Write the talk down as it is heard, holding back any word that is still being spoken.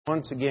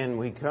Once again,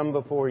 we come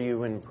before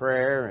you in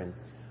prayer, and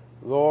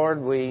Lord,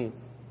 we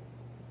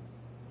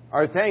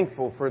are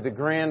thankful for the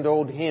grand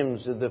old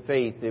hymns of the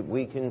faith that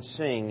we can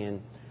sing,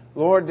 and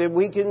Lord, that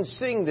we can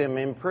sing them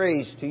in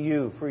praise to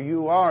you, for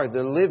you are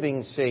the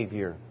living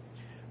Savior.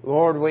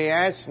 Lord, we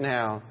ask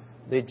now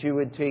that you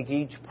would take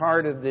each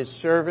part of this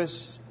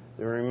service,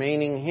 the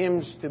remaining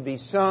hymns to be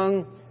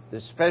sung,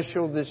 the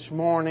special this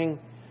morning,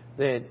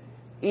 that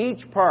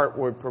each part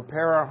would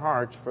prepare our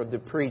hearts for the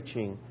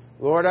preaching.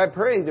 Lord, I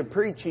pray the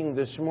preaching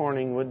this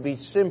morning would be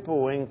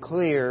simple and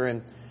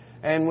clear,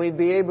 and we'd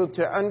be able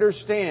to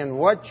understand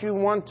what you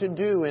want to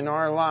do in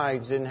our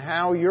lives and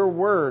how your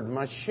word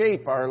must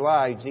shape our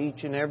lives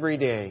each and every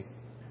day.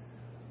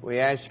 We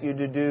ask you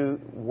to do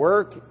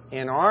work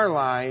in our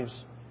lives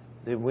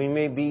that we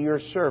may be your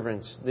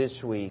servants this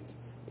week.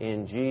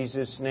 In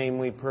Jesus' name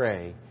we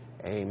pray.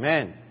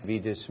 Amen. Be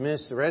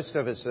dismissed. The rest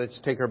of us, let's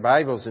take our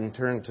Bibles and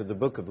turn to the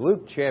book of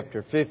Luke,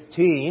 chapter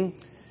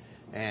 15.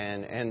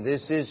 And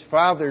this is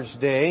Father's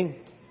Day.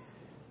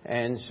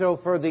 And so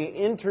for the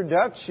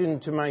introduction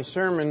to my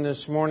sermon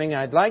this morning,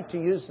 I'd like to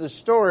use the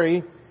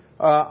story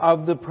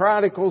of the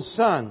prodigal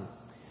son.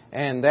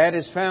 And that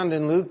is found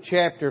in Luke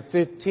chapter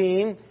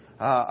 15.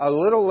 A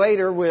little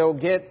later we'll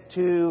get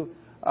to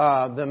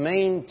the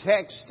main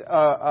text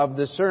of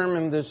the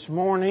sermon this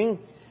morning.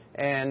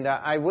 And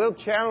I will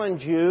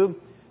challenge you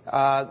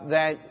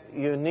that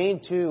you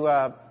need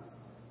to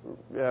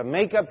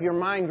make up your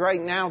mind right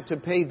now to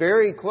pay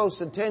very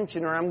close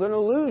attention, or I'm going to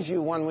lose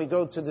you when we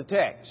go to the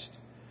text.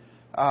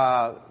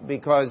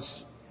 Because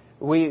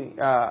we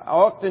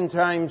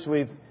oftentimes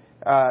we've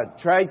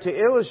tried to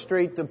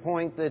illustrate the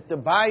point that the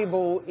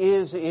Bible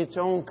is its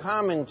own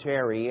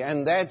commentary,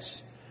 and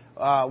that's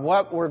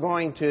what I'm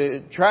going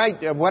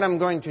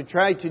to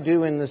try to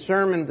do in the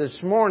sermon this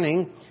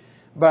morning.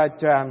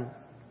 But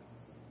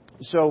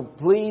so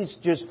please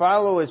just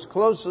follow as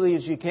closely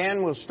as you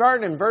can. We'll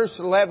start in verse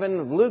 11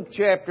 of Luke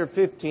chapter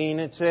 15.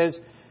 It says,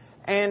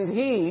 "And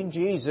he,"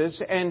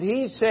 Jesus, "and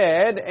he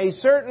said, a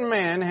certain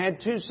man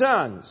had 2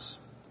 sons.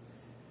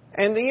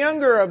 And the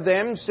younger of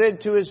them said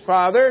to his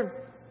father,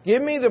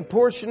 Give me the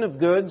portion of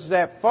goods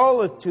that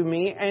falleth to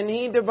me. And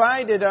he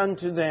divided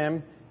unto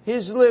them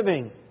his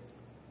living.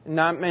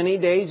 Not many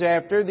days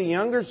after, the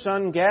younger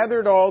son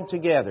gathered all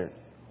together,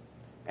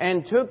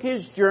 and took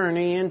his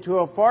journey into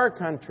a far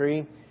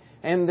country,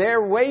 and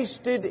there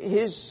wasted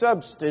his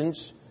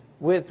substance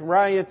with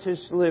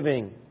riotous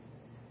living.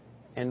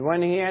 And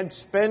when he had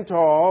spent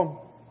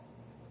all,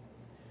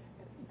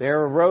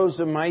 there arose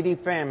a mighty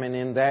famine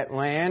in that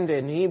land,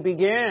 and he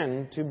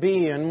began to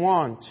be in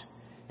want.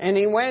 And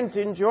he went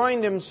and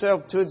joined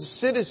himself to a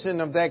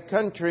citizen of that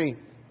country,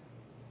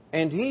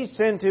 and he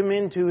sent him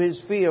into his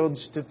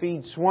fields to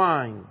feed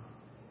swine.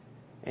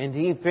 And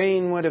he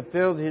fain would have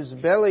filled his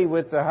belly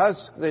with the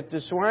husk that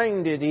the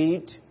swine did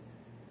eat,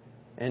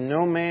 and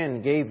no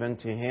man gave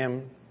unto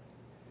him.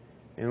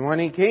 And when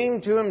he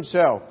came to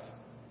himself,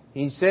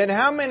 he said,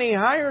 How many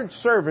hired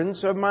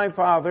servants of my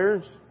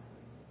father's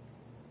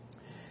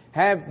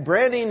have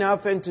bread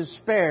enough and to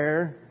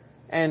spare,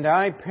 and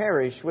I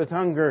perish with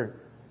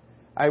hunger?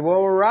 I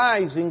will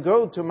arise and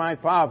go to my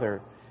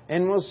father,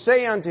 and will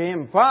say unto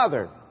him,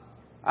 Father,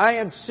 I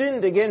have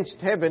sinned against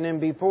heaven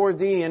and before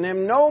thee, and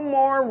am no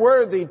more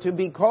worthy to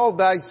be called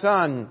thy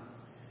son.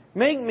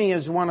 Make me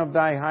as one of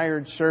thy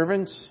hired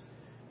servants.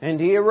 And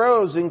he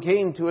arose and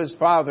came to his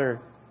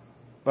father.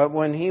 But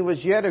when he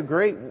was yet a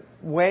great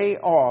way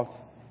off,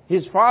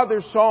 his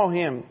father saw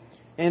him,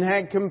 and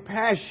had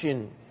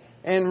compassion,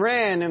 and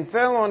ran and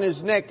fell on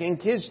his neck and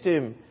kissed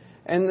him.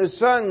 And the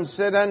son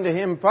said unto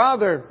him,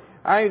 Father,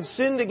 I have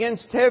sinned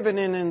against heaven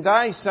and in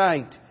thy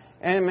sight,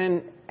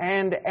 and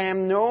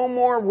am no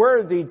more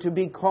worthy to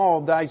be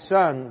called thy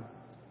son.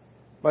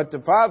 But the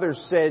father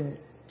said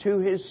to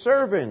his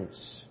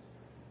servants,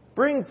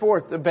 Bring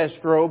forth the best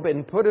robe,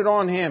 and put it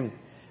on him,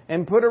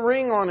 and put a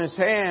ring on his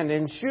hand,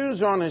 and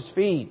shoes on his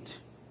feet.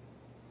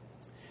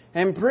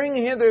 And bring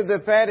hither the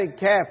fatted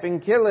calf,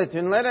 and kill it,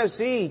 and let us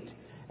eat,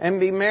 and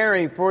be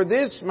merry. For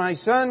this my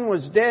son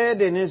was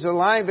dead, and is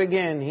alive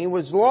again. He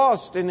was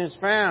lost, and is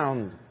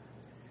found.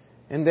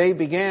 And they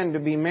began to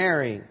be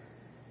merry.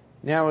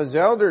 Now his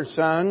elder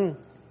son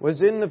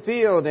was in the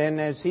field, and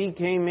as he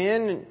came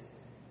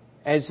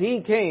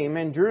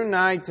and drew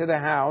nigh to the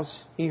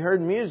house, he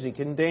heard music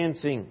and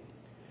dancing.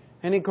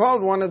 And he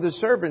called one of the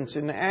servants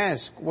and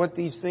asked what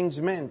these things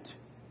meant.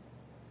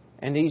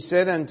 And he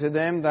said unto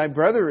them, Thy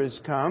brother is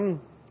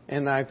come,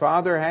 and thy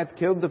father hath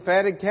killed the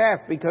fatted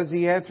calf, because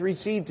he hath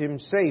received him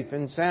safe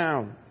and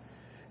sound.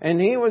 And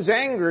he was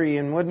angry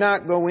and would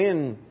not go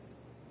in.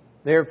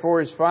 Therefore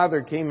his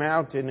father came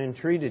out and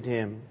entreated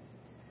him.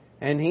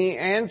 And he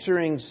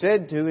answering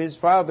said to his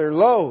father,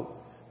 Lo,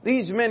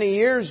 these many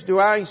years do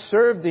I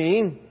serve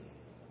thee,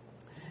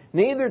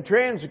 neither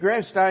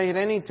transgressed I at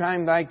any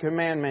time thy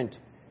commandment.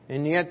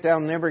 And yet thou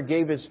never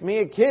gavest me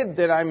a kid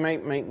that I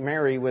might make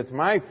merry with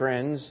my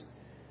friends.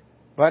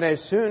 But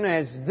as soon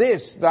as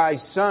this thy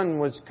son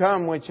was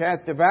come, which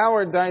hath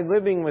devoured thy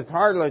living with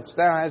harlots,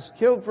 thou hast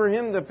killed for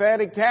him the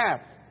fatted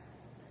calf.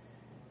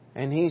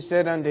 And he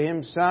said unto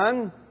him,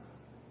 Son,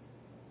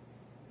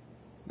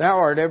 thou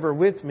art ever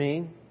with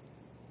me,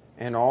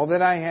 and all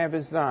that I have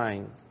is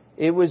thine.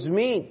 It was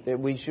meet that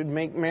we should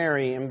make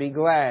merry and be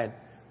glad,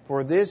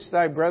 for this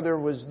thy brother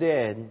was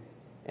dead,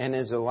 and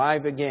is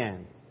alive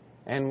again,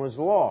 and was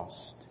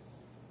lost,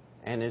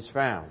 and is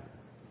found.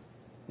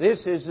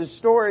 This is the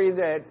story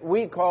that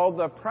we call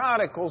the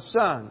prodigal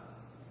son.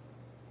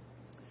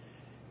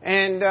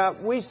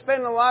 And we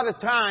spend a lot of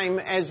time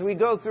as we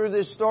go through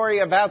this story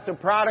about the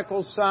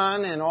prodigal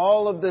son and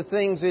all of the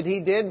things that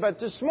he did. But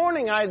this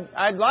morning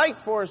I'd like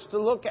for us to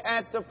look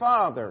at the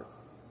father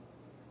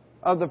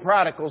of the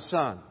prodigal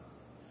son,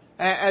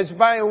 as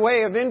by a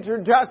way of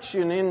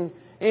introduction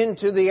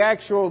into the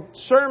actual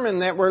sermon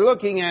that we're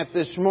looking at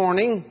this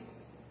morning.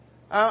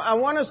 I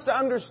want us to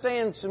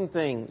understand some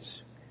things.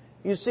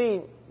 You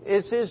see,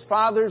 it's his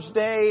Father's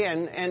Day,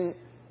 and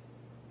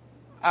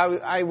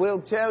I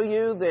will tell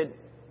you that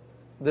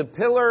the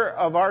pillar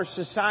of our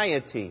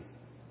society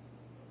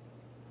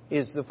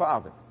is the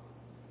father.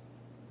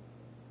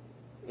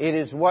 It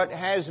is what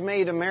has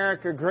made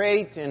America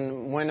great,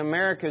 and when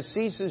America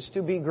ceases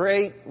to be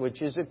great,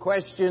 which is a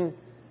question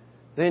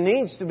that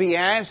needs to be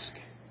asked,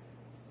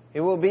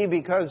 it will be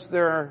because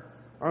there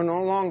are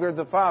no longer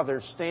the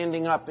fathers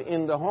standing up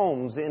in the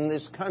homes in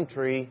this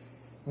country,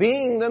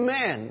 being the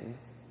men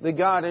that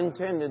God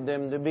intended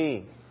them to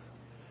be.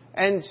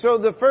 And so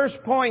the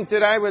first point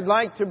that I would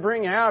like to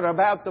bring out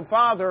about the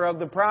father of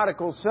the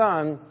prodigal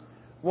son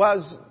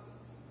was,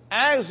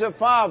 as a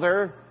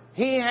father,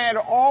 he had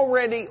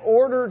already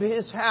ordered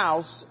his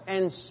house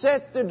and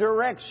set the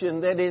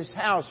direction that his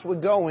house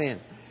would go in.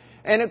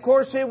 And of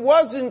course, it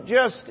wasn't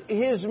just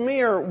his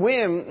mere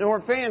whim nor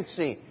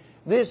fancy.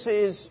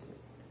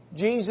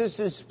 Jesus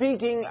is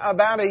speaking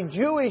about a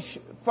Jewish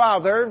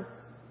father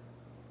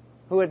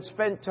who had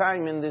spent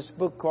time in this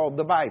book called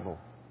the Bible,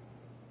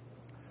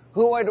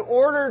 who had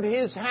ordered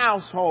his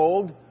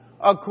household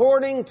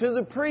according to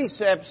the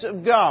precepts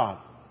of God.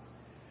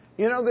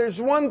 You know, there's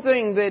one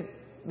thing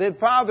that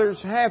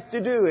fathers have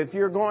to do if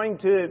you're going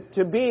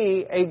to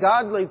be a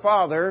godly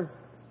father.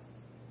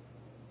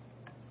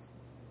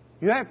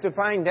 You have to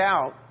find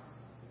out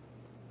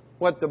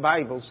what the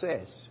Bible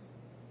says.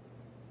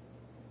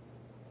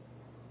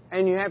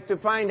 And you have to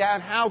find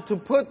out how to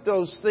put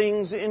those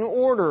things in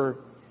order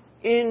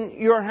in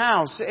your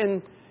house.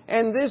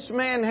 And this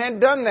man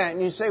had done that.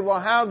 And you say, well,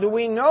 how do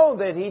we know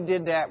that he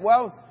did that?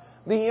 Well,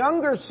 the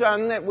younger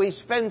son that we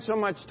spend so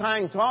much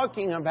time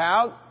talking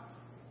about,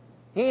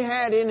 he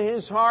had in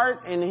his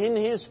heart and in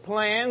his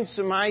plan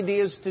some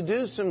ideas to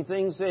do some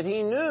things that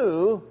he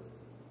knew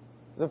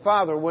the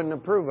father wouldn't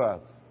approve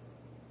of.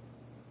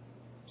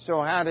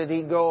 So how did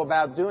he go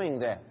about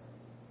doing that?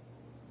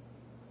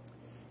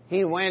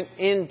 He went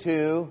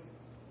into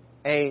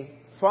a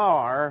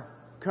far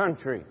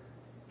country.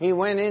 He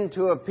went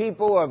into a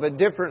people of a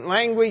different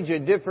language, a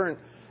different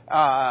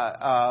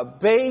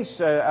base,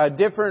 a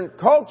different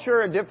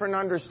culture, a different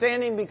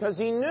understanding, because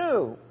he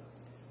knew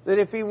that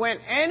if he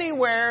went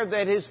anywhere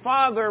that his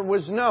father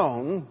was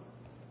known,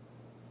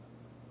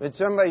 that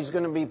somebody's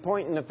going to be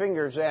pointing the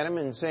fingers at him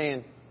and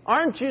saying,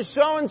 "Aren't you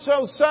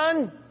so-and-so's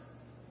son?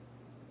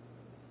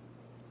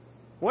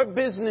 What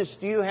business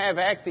do you have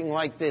acting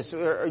like this?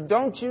 Or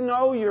don't you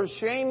know you're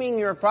shaming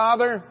your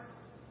father?"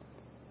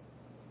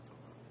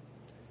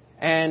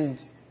 And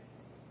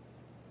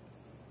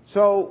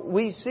so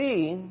we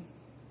see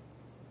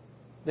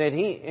that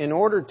he, in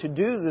order to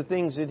do the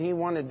things that he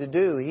wanted to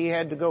do, he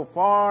had to go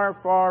far,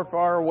 far,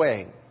 far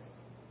away.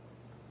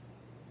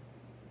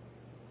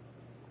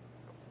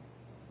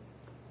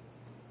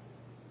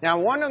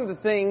 Now, one of the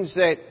things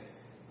that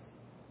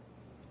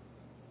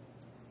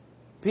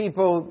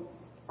people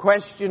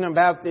question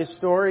about this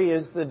story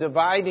is the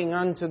dividing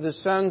unto the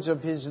sons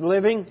of his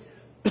living.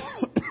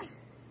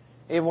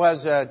 It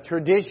was a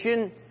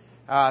tradition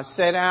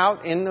set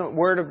out in the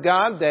Word of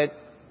God that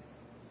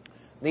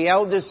the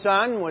eldest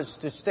son was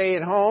to stay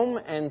at home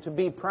and to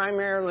be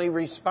primarily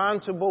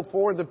responsible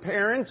for the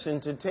parents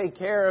and to take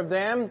care of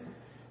them.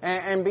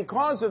 And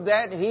because of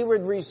that, he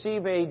would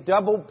receive a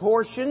double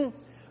portion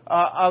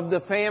of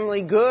the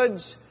family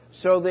goods,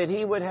 so that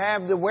he would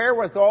have the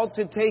wherewithal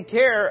to take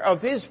care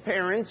of his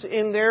parents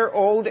in their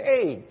old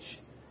age.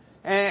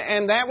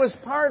 And that was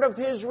part of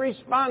his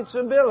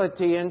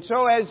responsibility. And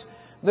so as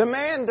the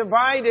man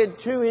divided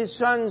to his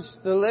sons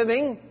the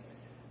living,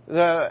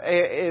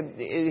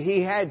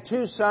 he had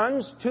two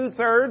sons.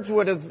 2/3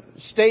 would have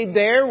stayed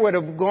there, would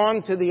have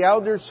gone to the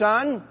elder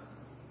son,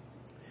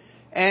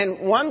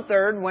 and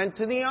 1/3 went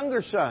to the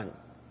younger son.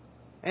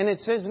 And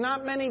it says,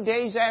 not many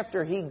days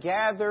after, he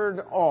gathered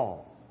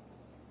all.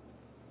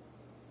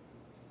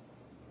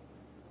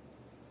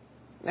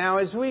 Now,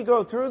 as we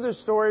go through the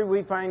story,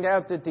 we find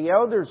out that the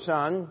elder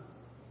son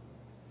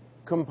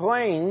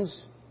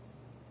complains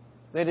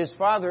that his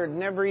father had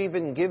never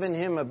even given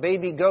him a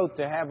baby goat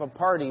to have a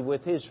party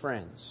with his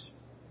friends.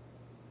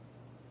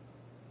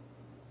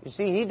 You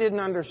see, he didn't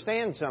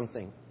understand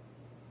something.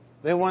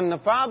 That when the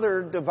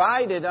father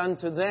divided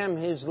unto them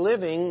his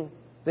living,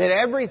 that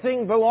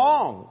everything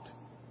belonged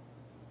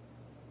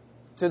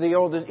to the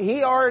oldest.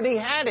 He already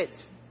had it.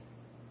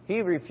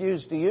 He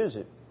refused to use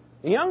it.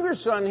 The younger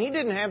son, he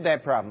didn't have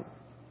that problem.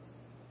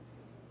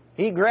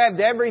 He grabbed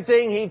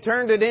everything, he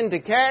turned it into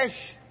cash,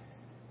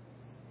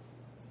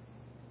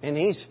 and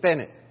he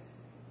spent it.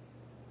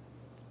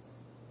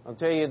 I'll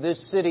tell you,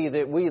 this city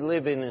that we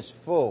live in is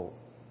full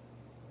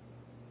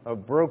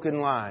of broken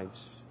lives,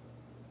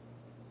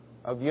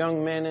 of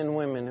young men and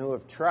women who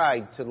have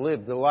tried to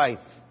live the life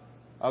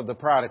of the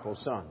prodigal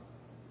son.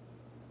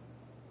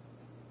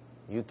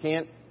 You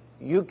can't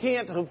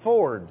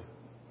afford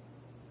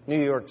New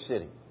York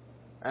City.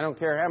 I don't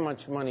care how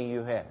much money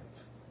you have.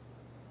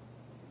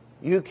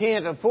 You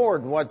can't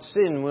afford what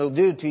sin will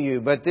do to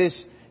you. But this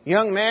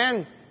young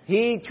man,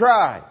 he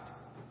tried.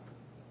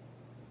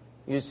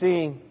 You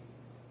see,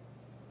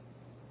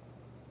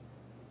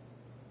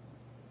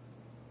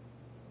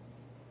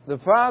 the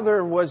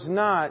father was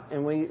not,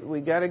 and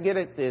we got to get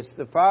at this,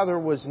 the father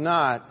was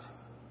not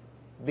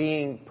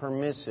being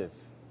permissive.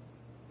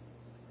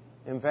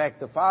 In fact,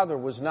 the father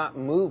was not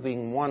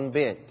moving one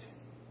bit.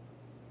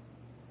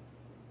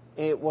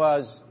 It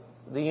was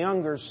the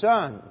younger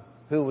son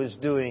who was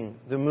doing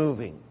the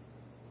moving.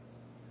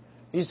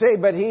 You say,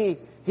 but he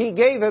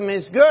gave him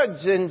his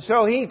goods, and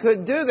so he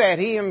could do that.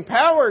 He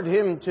empowered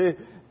him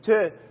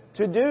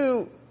to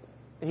do.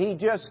 He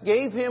just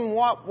gave him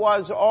what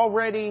was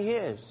already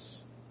his.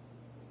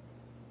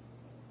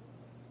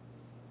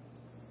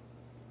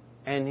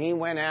 And he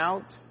went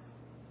out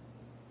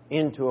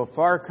into a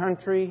far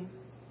country,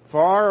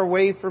 far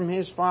away from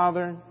his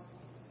father,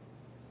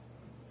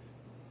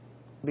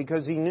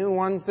 because he knew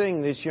one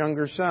thing, this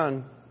younger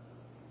son,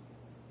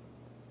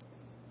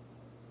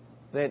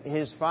 that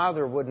his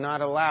father would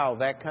not allow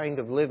that kind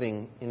of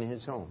living in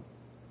his home.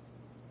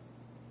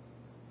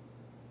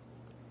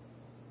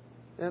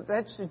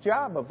 That's the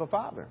job of a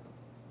father,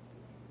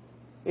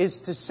 is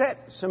to set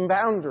some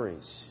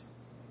boundaries.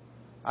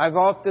 I've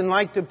often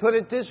liked to put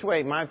it this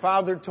way. My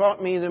father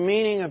taught me the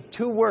meaning of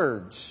two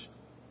words.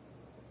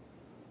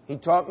 He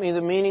taught me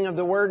the meaning of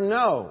the word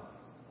no.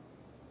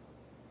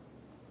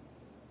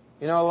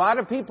 You know, a lot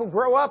of people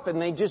grow up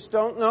and they just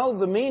don't know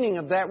the meaning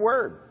of that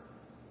word.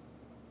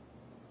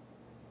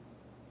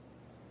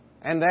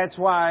 And that's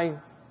why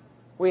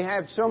we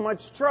have so much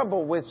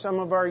trouble with some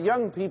of our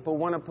young people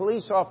when a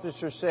police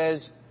officer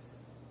says,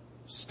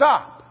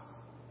 stop.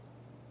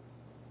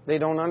 They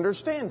don't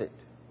understand it.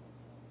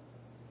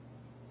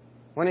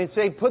 When they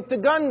say, put the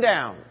gun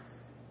down,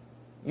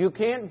 you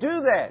can't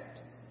do that.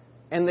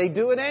 And they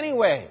do it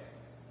anyway.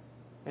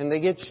 And they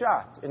get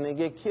shot and they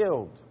get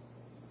killed.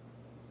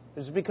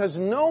 It's because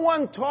no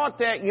one taught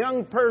that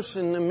young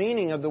person the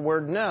meaning of the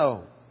word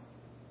no.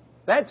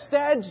 That's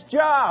Dad's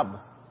job.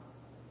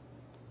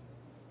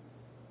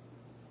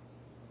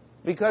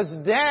 Because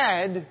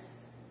Dad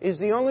is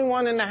the only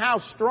one in the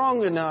house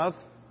strong enough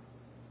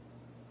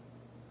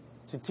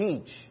to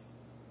teach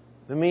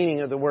the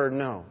meaning of the word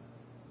no.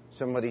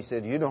 Somebody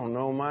said, you don't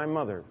know my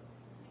mother.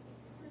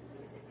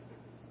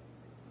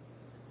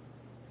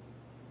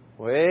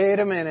 Wait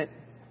a minute.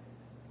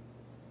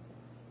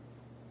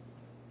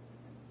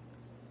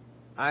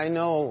 I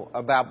know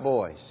about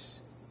boys.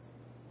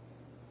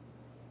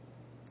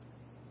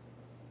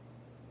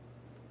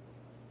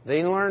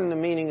 They learn the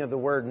meaning of the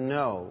word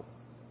no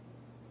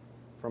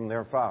from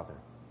their father.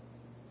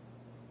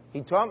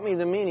 He taught me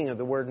the meaning of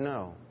the word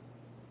no.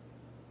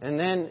 And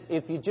then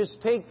if you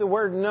just take the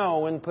word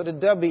no and put a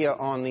W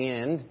on the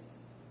end,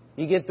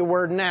 you get the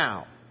word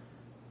now.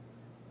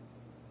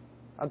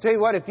 I'll tell you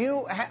what,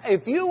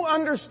 if you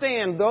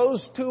understand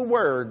those two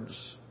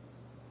words,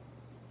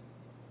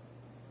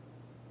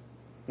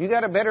 you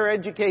got a better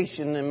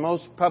education than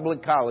most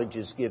public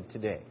colleges give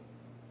today.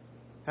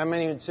 How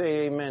many would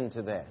say amen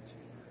to that?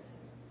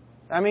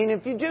 I mean,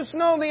 if you just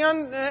know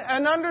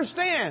and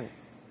understand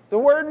the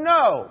word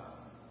no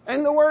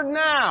and the word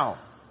now.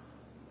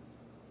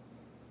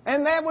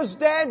 And that was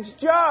Dad's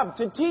job,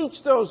 to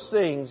teach those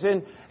things.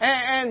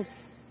 And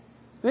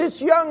this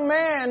young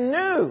man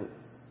knew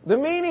the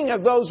meaning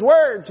of those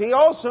words. He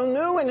also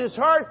knew in his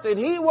heart that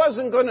he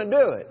wasn't going to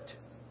do it.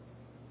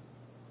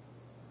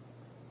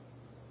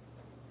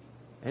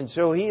 And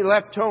so he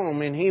left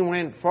home and he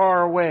went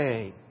far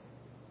away.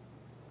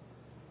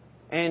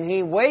 And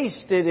he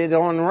wasted it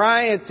on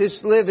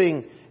riotous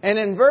living. And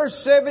in verse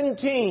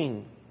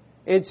 17,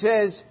 it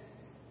says,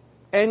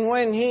 and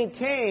when he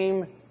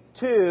came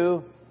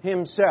to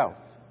himself.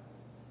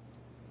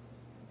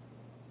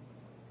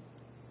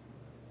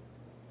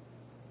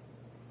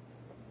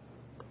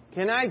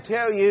 Can I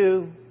tell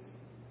you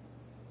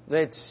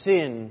that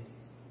sin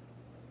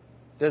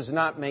does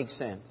not make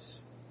sense?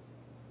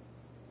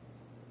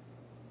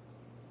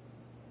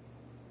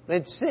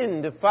 That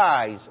sin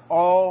defies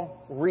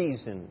all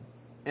reason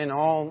and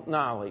all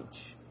knowledge.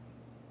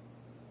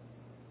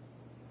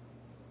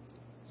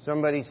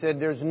 Somebody said,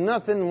 there's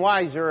nothing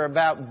wiser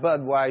about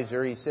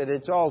Budweiser. He said,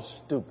 it's all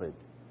stupid.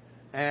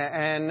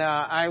 And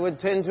I would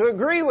tend to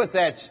agree with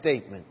that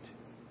statement.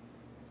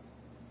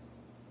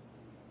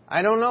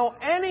 I don't know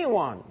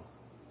anyone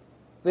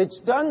that's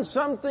done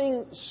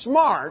something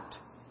smart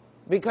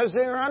because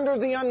they're under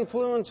the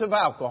influence of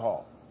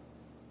alcohol.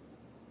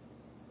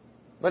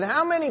 But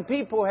how many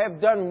people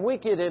have done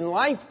wicked and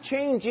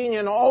life-changing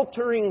and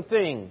altering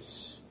things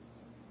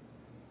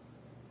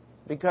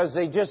because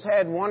they just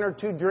had one or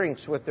two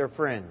drinks with their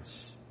friends?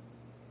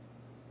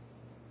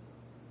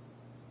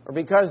 Or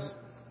because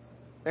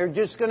they're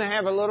just going to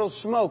have a little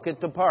smoke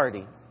at the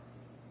party.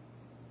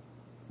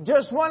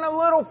 Just want a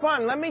little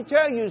fun. Let me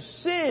tell you,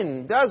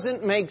 sin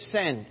doesn't make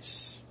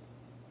sense.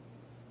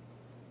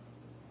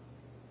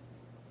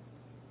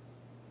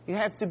 You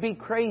have to be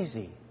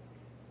crazy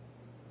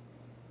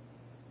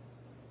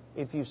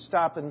if you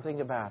stop and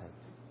think about it.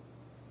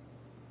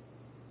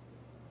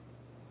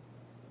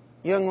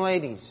 Young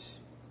ladies,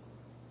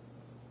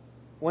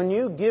 when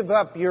you give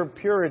up your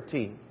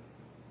purity,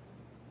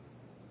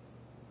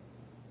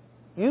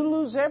 you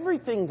lose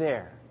everything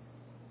there.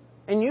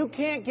 And you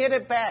can't get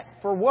it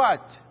back. For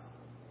what?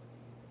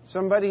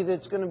 Somebody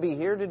that's going to be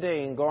here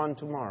today and gone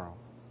tomorrow.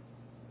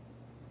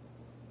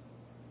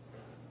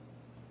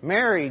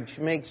 Marriage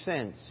makes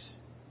sense.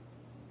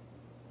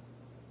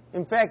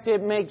 In fact,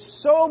 it makes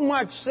so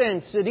much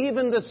sense that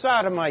even the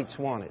sodomites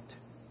want it.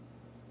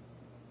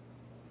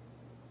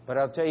 But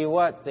I'll tell you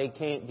what, they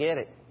can't get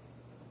it.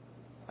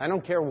 I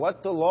don't care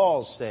what the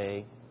laws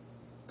say.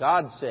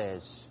 God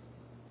says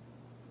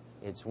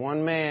it's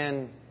one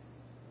man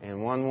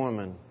and one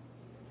woman.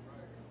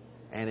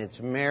 And it's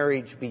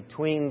marriage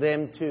between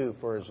them two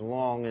for as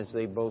long as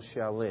they both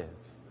shall live.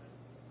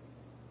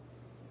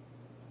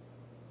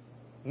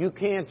 You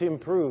can't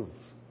improve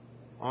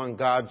on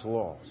God's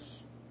laws.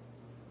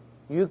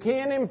 You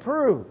can't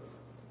improve.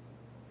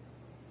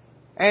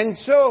 And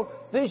so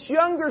this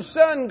younger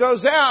son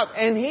goes out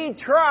and he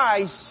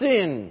tries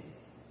sin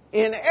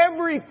in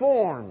every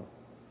form.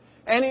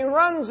 And he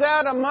runs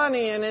out of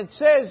money, and it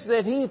says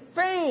that he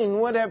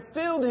fain would have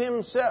filled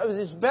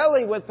his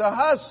belly with the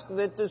husk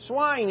that the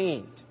swine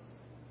eat.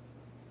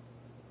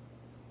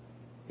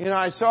 You know,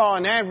 I saw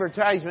an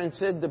advertisement that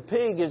said the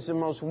pig is the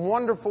most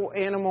wonderful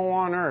animal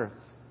on earth.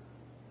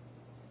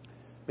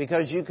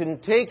 Because you can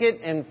take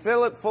it and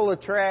fill it full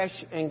of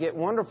trash and get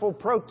wonderful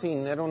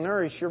protein that'll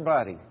nourish your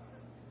body.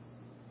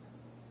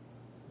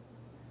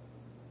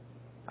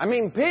 I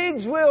mean,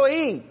 pigs will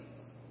eat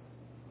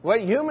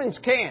what humans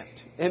can't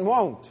and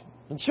won't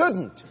and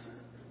shouldn't.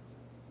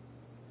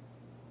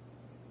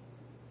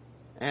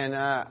 And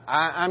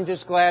I'm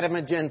just glad I'm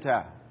a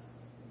Gentile.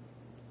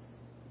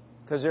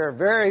 Because there are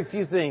very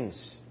few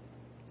things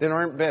that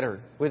aren't better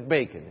with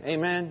bacon.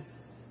 Amen?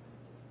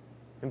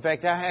 In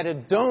fact, I had a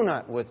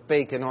donut with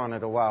bacon on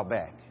it a while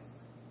back.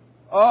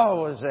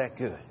 Oh, was that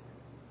good.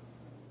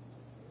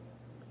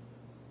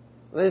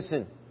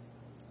 Listen.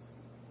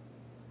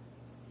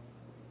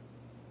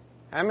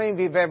 How many of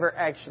you have ever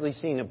actually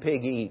seen a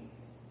pig eat?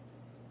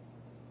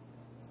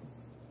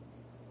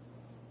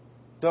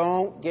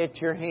 Don't get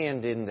your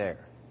hand in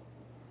there.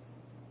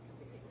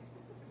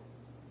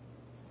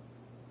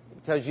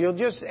 Because you'll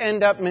just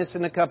end up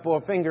missing a couple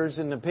of fingers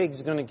and the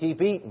pig's going to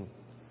keep eating.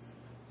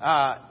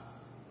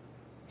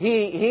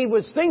 He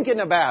was thinking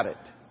about it.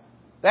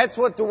 That's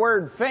what the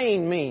word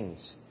fain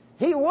means.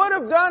 He would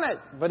have done it,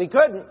 but he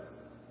couldn't.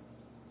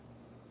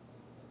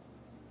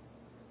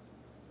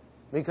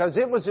 Because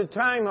it was a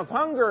time of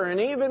hunger, and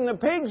even the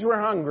pigs were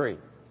hungry.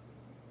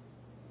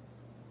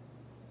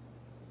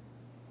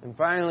 And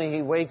finally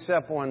he wakes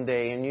up one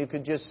day, and you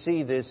could just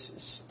see this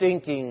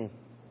stinking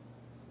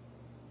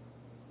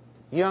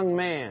young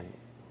man.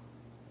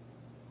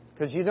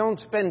 Because you don't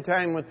spend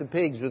time with the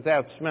pigs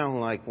without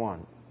smelling like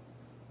one.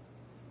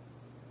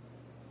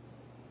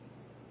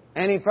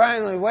 And he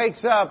finally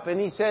wakes up and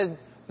he said,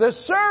 "The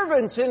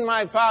servants in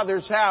my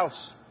father's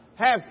house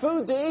have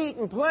food to eat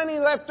and plenty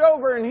left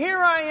over, and here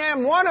I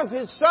am, one of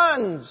his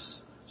sons,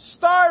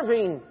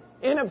 starving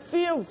in a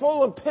field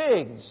full of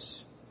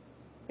pigs."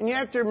 And you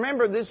have to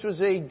remember, this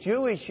was a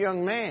Jewish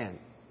young man.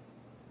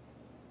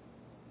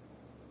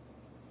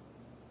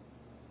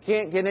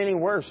 Can't get any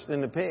worse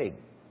than the pig.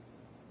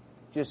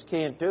 Just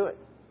can't do it.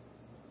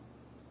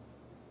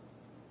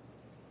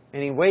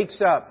 And he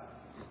wakes up.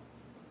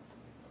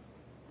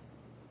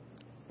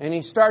 And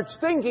he starts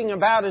thinking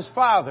about his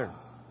father.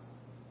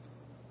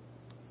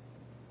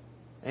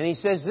 And he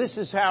says, this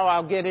is how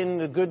I'll get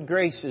into good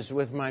graces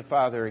with my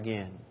father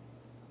again.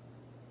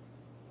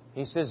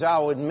 He says,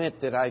 I'll admit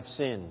that I've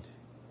sinned.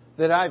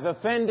 That I've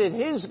offended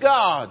his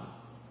God.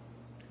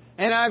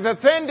 And I've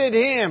offended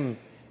him.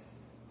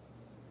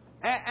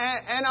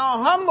 And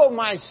I'll humble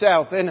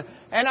myself. And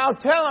I'll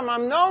tell him,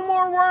 I'm no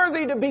more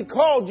worthy to be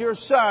called your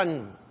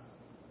son.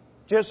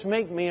 Just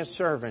make me a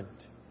servant.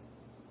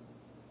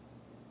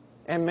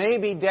 And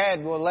maybe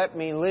Dad will let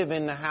me live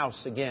in the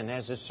house again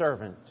as a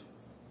servant.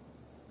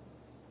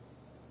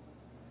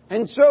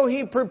 And so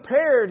he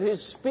prepared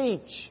his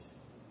speech.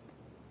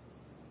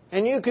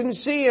 And you can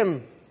see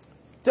him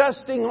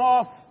dusting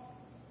off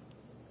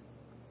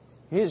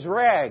his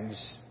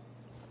rags.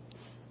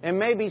 And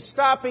maybe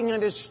stopping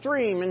at a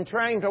stream and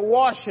trying to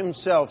wash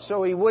himself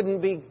so he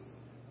wouldn't be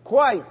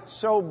quite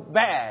so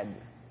bad.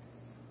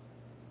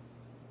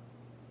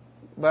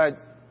 But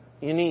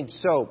you need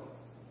soap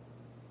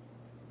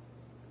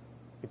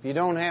If you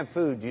don't have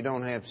food, you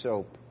don't have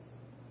soap.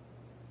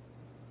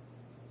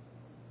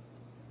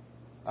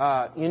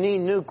 You need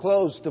new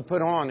clothes to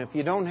put on. If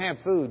you don't have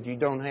food, you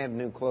don't have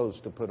new clothes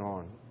to put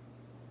on.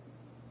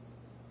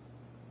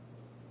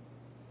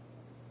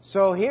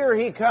 So here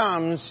he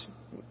comes,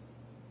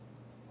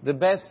 the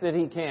best that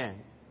he can.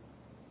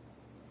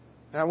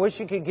 And I wish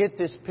you could get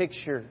this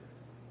picture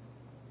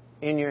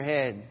in your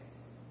head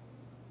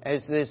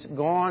as this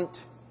gaunt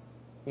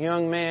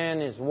young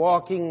man is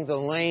walking the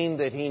lane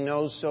that he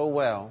knows so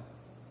well.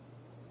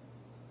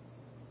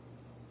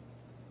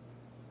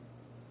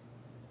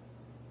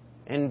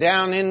 And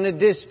down in the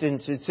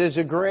distance, it says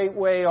a great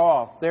way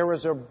off, there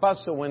was a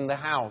bustle in the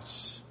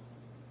house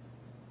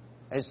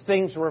as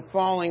things were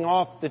falling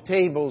off the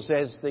tables,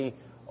 as the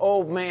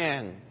old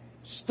man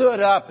stood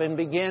up and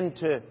began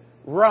to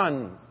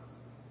run.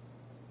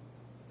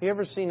 You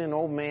ever seen an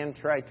old man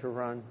try to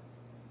run?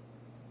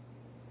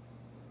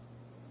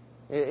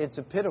 It's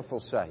a pitiful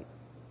sight.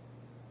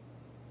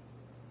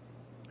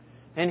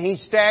 And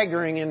he's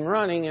staggering and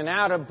running and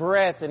out of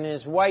breath, and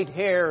his white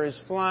hair is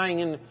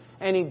flying,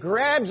 and he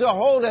grabs a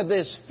hold of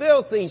this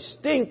filthy,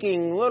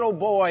 stinking little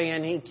boy,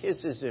 and he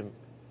kisses him.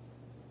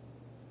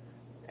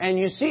 And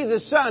you see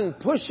the son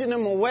pushing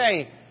him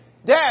away.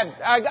 Dad,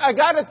 I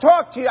got to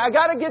talk to you. I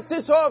got to get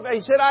this off. He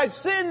said, I've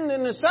sinned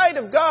in the sight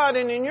of God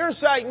and in your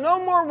sight,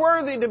 no more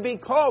worthy to be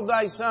called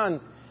thy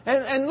son.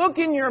 And look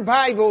in your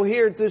Bible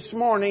here this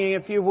morning,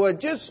 if you would.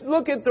 Just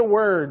look at the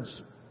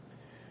words.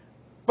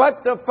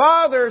 But the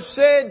father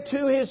said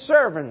to his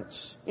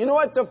servants, you know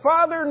what? The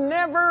father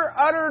never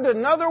uttered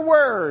another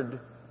word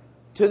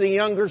to the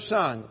younger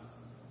son.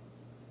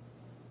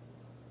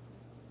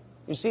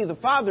 You see, the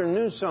father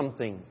knew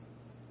something.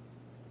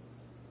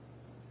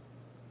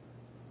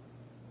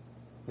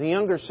 The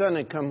younger son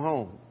had come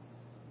home.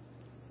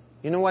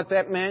 You know what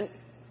that meant?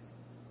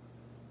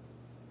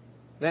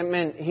 That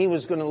meant he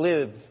was going to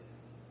live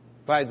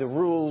by the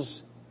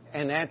rules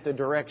and at the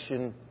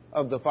direction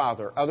of the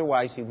father.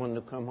 Otherwise, he wouldn't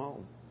have come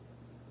home.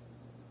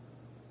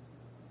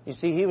 You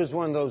see, he was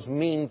one of those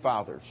mean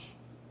fathers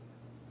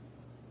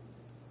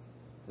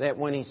that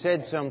when he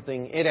said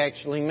something, it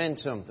actually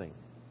meant something.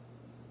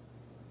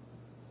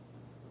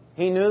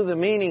 He knew the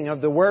meaning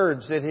of the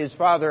words that his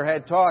father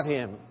had taught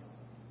him.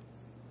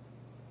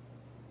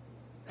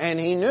 And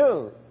he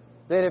knew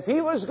that if he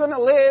was going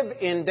to live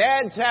in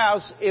Dad's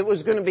house, it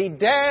was going to be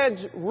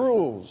Dad's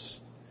rules.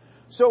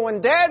 So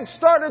when Dad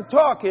started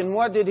talking,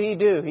 what did he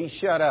do? He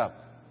shut up.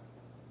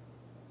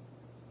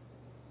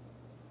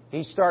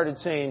 He started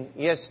saying,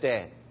 yes,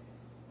 Dad.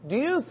 Do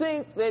you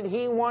think that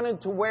he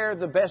wanted to wear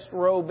the best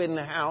robe in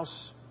the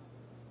house?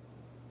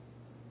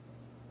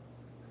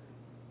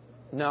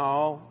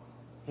 No.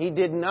 He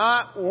did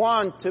not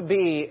want to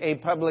be a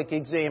public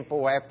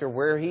example after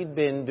where he'd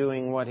been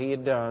doing what he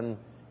had done.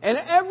 And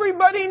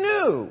everybody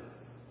knew.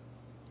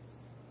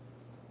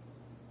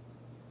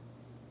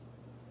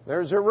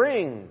 There's a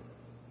ring.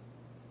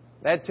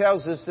 That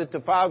tells us that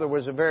the father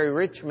was a very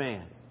rich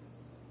man.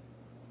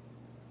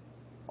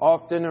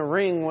 Often a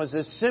ring was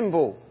a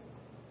symbol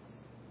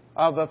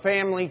of a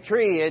family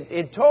tree.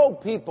 It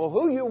told people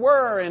who you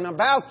were and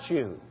about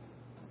you.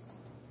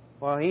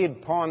 Well, he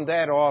had pawned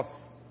that off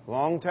a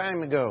long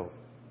time ago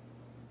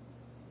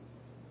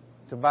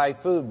to buy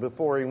food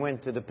before he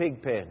went to the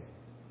pig pen.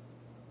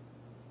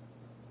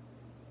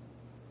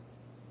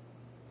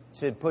 He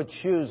said, put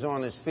shoes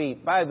on his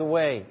feet. By the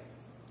way,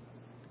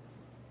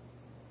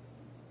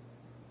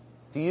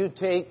 do you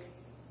take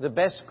the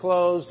best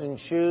clothes and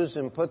shoes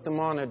and put them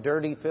on a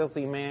dirty,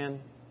 filthy man?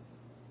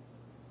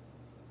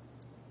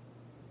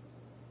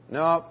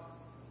 No.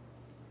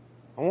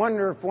 I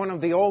wonder if one of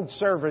the old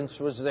servants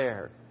was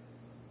there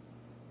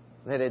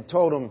that had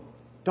told him,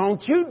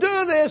 don't you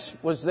do this,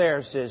 was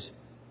there, says,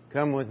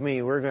 come with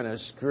me, we're going to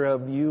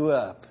scrub you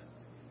up.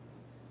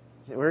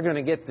 We're going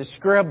to get the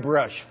scrub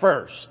brush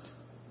first,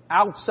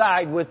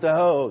 outside with the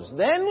hose.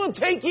 Then we'll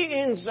take you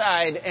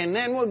inside, and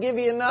then we'll give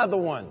you another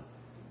one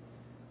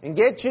and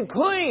get you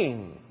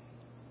clean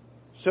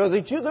so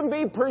that you can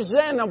be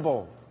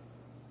presentable.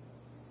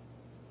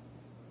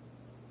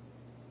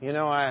 You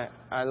know, I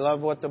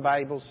love what the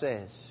Bible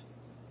says.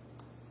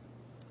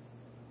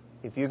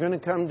 If you're going to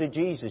come to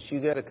Jesus,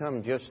 you got to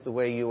come just the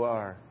way you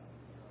are.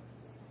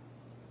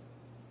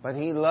 But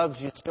He loves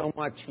you so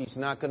much, He's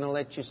not going to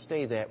let you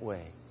stay that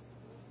way.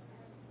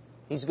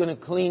 He's going to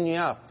clean you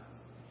up.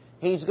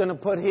 He's going to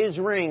put His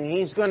ring.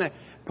 He's going to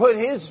put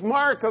His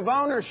mark of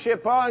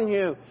ownership on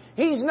you.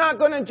 He's not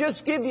going to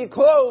just give you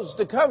clothes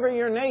to cover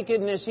your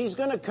nakedness. He's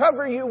going to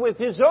cover you with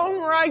His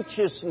own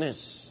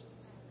righteousness.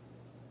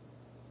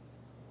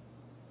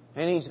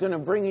 And He's going to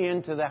bring you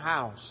into the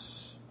house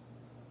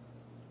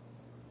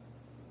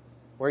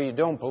where you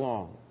don't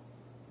belong.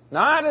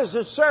 Not as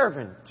a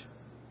servant,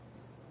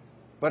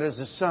 but as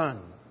a son.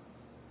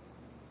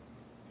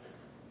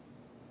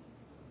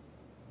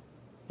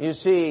 You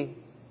see,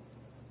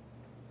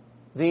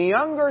 the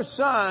younger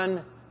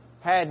son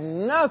had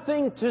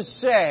nothing to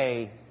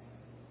say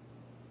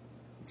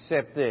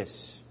except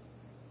this.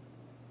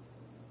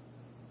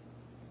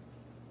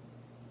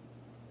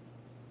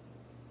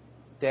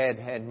 Dad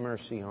had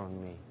mercy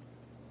on me.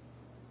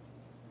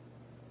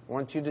 I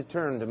want you to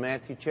turn to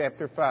Matthew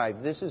chapter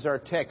 5. This is our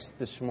text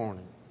this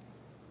morning.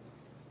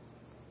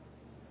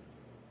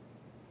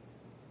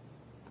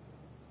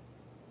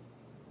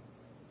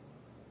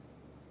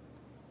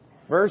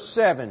 Verse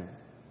 7.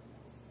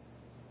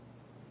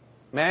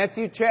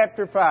 Matthew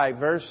chapter 5,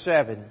 verse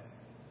 7.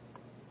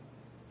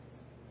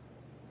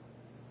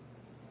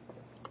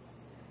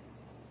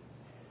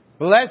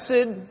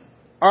 Blessed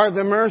are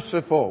the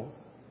merciful,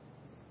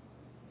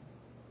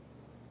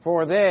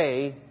 for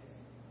they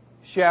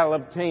shall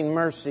obtain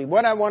mercy.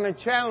 What I want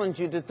to challenge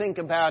you to think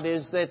about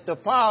is that the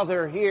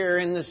Father here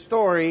in the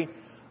story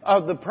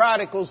of the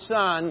prodigal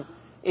son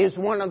is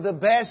one of the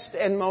best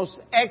and most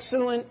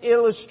excellent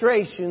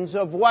illustrations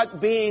of what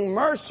being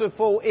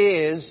merciful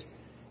is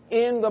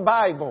in the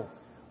Bible.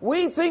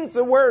 We think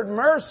the word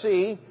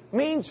mercy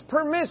means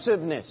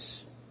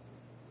permissiveness.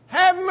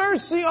 Have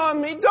mercy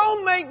on me.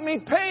 Don't make me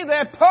pay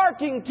that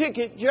parking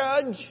ticket,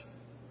 Judge.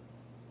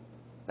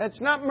 That's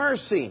not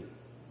mercy.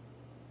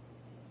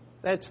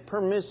 That's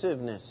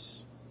permissiveness.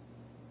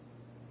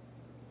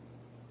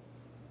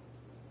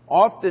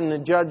 Often the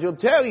judge will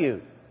tell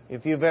you,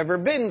 if you've ever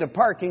been to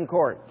parking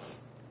court,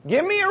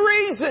 give me a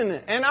reason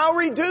and I'll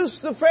reduce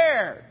the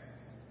fare.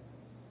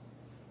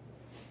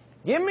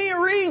 Give me a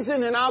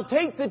reason and I'll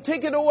take the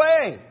ticket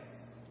away.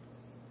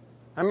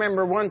 I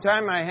remember one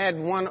time I had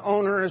one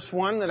onerous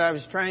one that I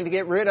was trying to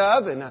get rid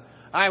of, and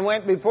I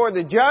went before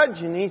the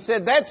judge and he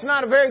said, that's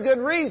not a very good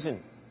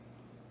reason.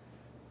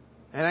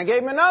 And I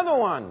gave him another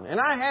one, and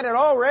I had it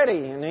all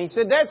ready, and he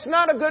said, that's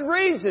not a good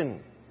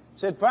reason.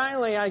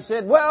 Finally I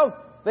said,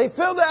 well, they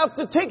filled out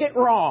the ticket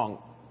wrong.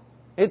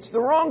 It's the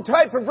wrong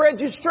type of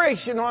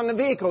registration on the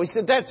vehicle. He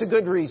said, that's a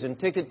good reason.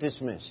 Ticket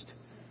dismissed.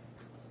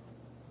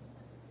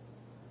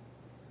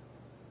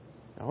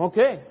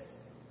 Okay.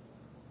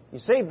 You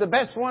saved the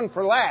best one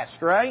for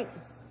last, right?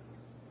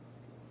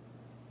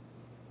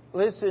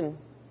 Listen.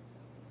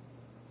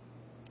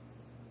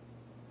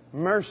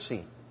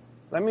 Mercy.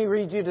 Let me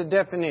read you the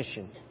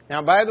definition.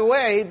 Now, by the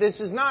way, this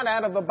is not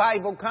out of a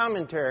Bible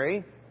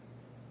commentary.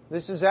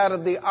 This is out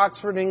of the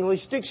Oxford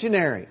English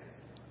Dictionary.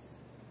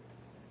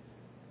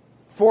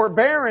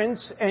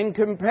 Forbearance and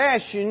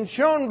compassion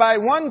shown by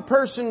one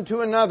person to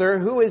another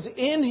who is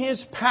in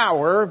his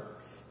power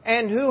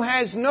and who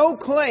has no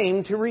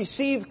claim to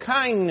receive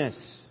kindness.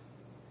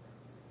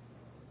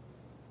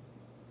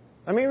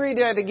 Let me read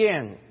that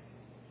again.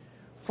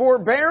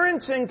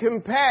 Forbearance and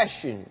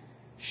compassion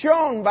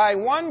shown by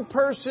one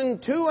person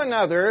to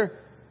another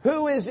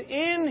who is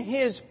in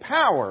his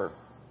power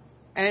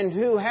and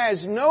who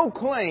has no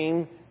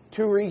claim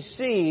to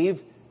receive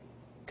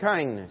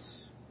kindness.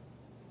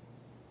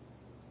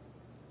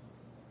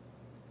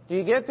 Do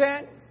you get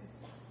that?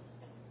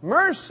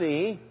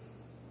 Mercy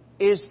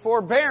is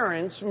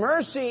forbearance.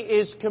 Mercy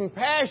is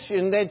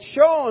compassion that's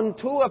shown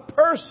to a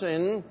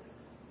person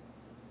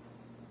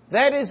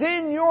that is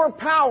in your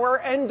power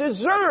and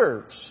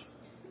deserves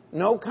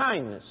no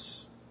kindness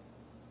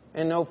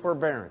and no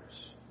forbearance.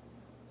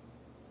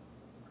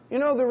 You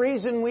know the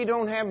reason we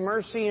don't have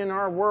mercy in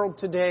our world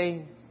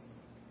today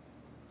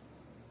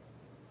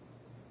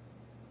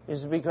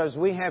is because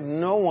we have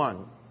no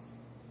one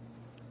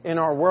in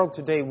our world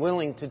today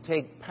willing to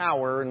take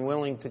power and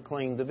willing to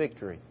claim the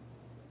victory.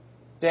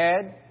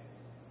 Dad,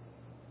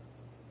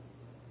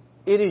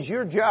 it is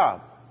your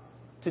job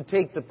to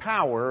take the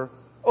power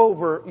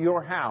over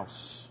your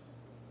house.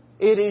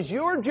 It is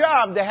your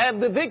job to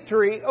have the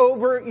victory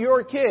over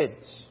your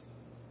kids.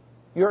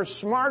 You're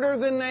smarter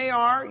than they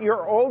are,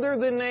 you're older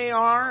than they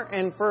are,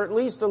 and for at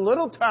least a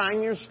little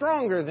time, you're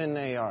stronger than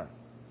they are.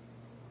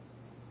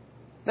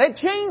 That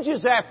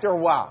changes after a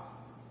while.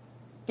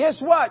 Guess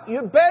what?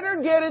 You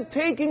better get it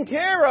taken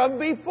care of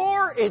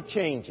before it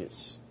changes.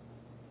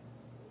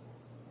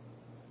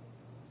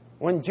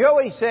 When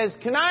Joey says,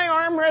 can I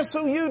arm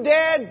wrestle you,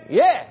 Dad?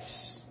 Yes.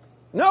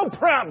 No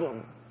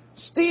problem.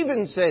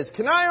 Stephen says,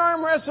 can I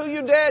arm wrestle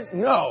you, Dad?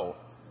 No.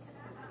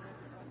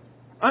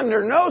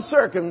 Under no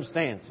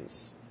circumstances.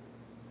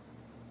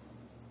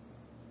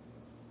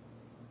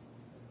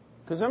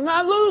 Because I'm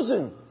not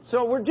losing.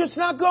 So we're just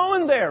not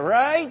going there,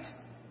 right?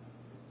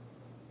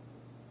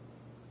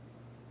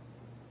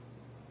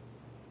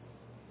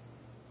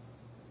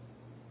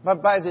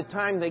 But by the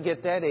time they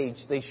get that age,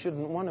 they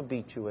shouldn't want to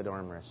beat you at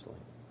arm wrestling.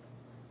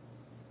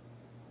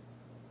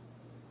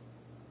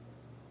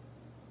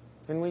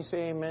 Can we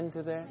say amen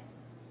to that?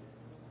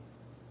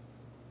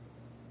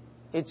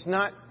 It's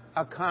not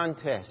a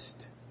contest.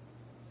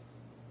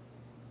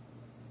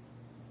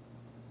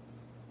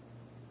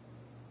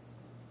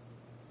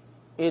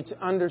 It's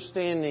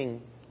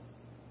understanding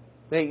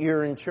that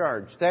you're in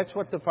charge. That's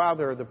what the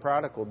father of the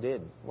prodigal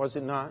did, was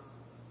it not?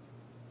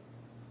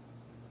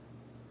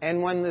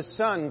 And when the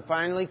son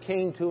finally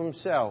came to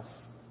himself,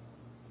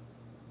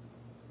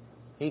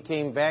 he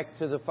came back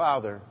to the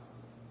father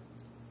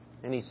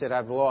and he said,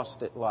 I've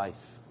lost it, life.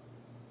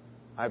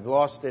 I've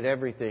lost it,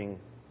 everything.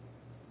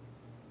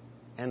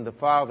 And the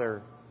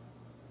father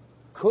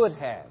could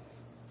have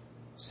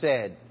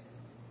said,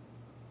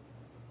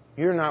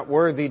 You're not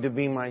worthy to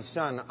be my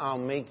son. I'll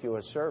make you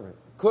a servant.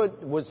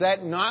 Was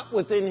that not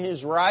within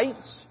his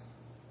rights?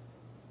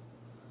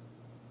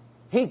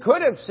 He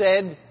could have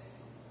said,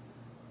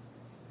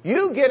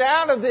 you get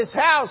out of this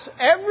house.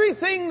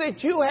 Everything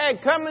that you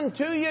had coming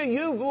to you,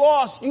 you've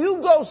lost. You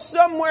go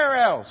somewhere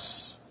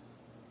else.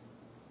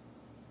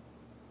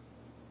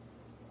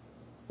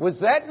 Was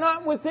that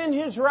not within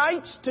his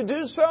rights to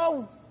do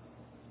so?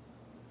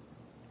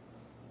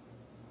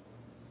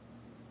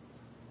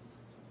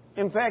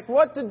 In fact,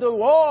 what did the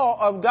law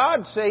of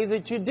God say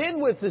that you did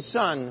with the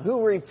son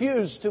who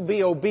refused to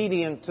be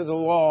obedient to the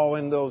law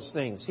and those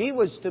things? He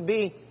was to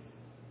be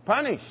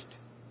punished,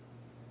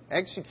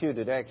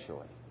 executed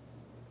actually.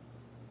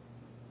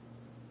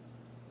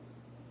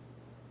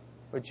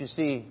 But you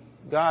see,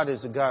 God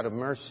is a God of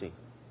mercy.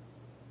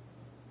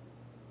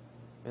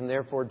 And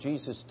therefore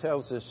Jesus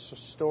tells this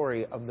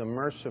story of the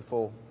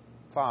merciful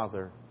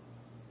Father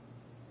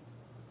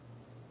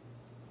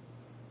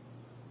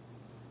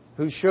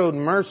who showed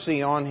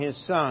mercy on His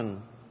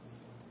Son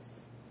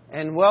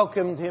and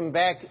welcomed Him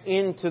back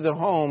into the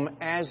home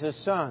as a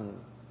son.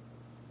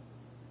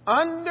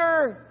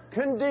 Under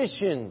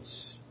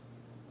conditions.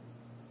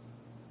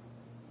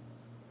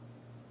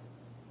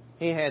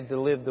 He had to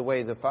live the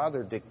way the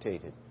Father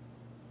dictated.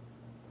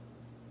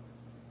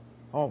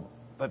 Oh,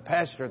 but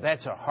Pastor,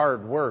 that's a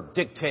hard word,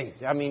 dictate.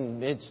 I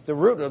mean, it's the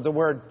root of the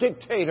word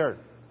dictator.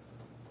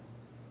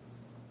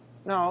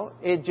 No,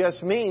 it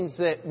just means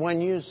that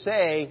when you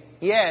say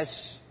yes,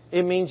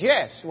 it means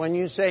yes. When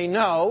you say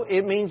no,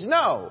 it means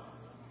no.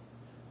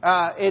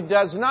 It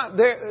does not,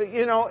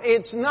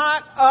 it's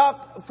not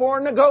up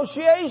for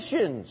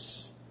negotiations.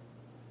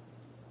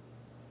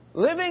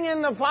 Living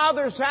in the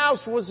Father's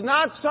house was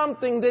not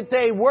something that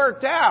they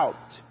worked out.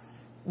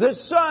 The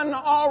Son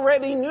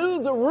already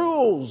knew the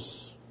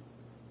rules.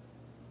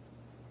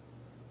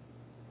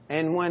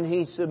 And when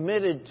He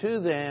submitted to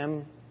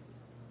them,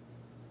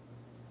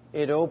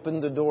 it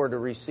opened the door to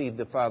receive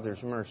the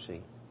Father's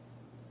mercy.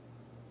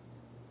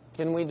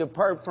 Can we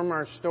depart from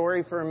our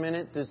story for a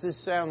minute? Does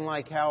this sound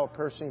like how a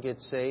person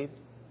gets saved?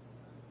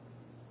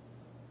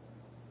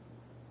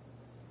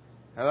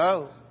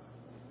 Hello?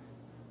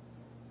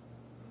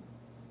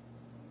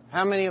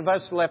 How many of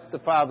us left the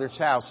Father's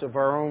house of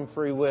our own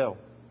free will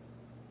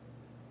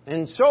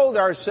and sold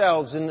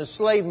ourselves in the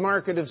slave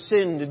market of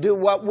sin to do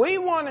what we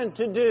wanted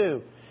to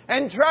do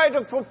and try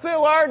to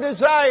fulfill our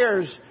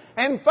desires?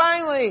 And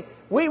finally,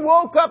 we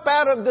woke up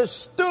out of the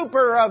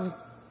stupor of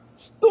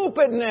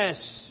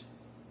stupidness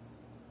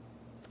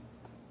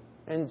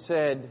and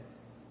said,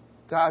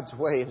 God's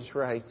way is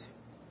right.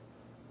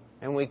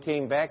 And we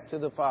came back to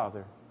the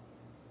Father.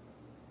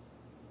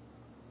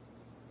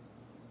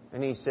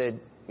 And He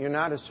said, you're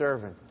not a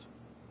servant.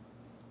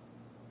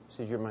 He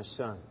said, you're my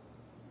son.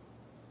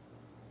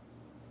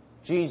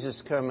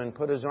 Jesus come and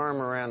put His arm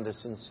around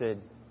us and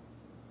said,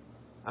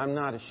 I'm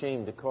not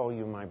ashamed to call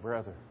you my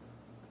brother.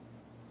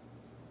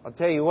 I'll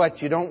tell you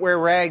what, you don't wear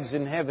rags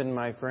in heaven,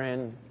 my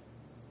friend.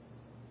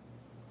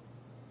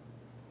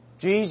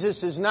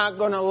 Jesus is not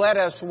going to let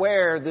us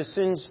wear the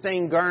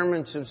sin-stained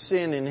garments of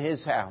sin in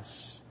His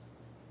house,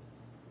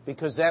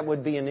 because that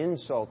would be an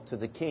insult to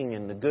the King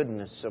and the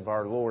goodness of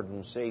our Lord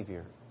and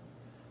Savior.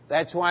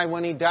 That's why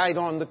when He died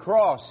on the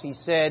cross, He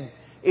said,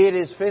 it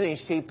is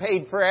finished. He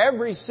paid for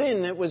every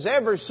sin that was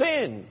ever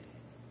sinned.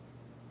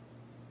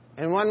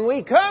 And when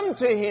we come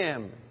to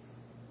Him,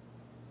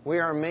 we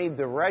are made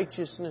the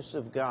righteousness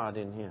of God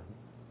in Him.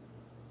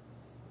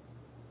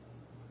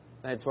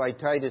 That's why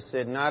Titus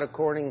said, not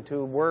according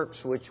to works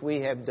which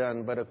we have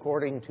done, but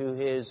according to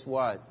His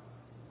what?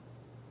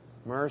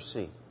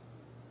 Mercy.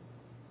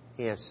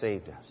 He has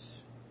saved us.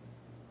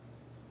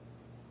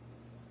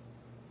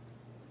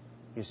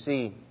 You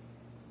see,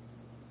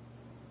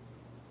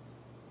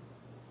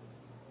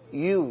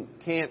 you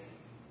can't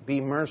be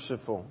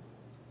merciful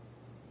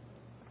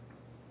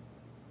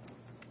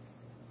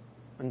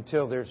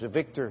until there's a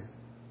victor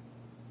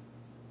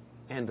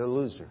and a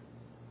loser.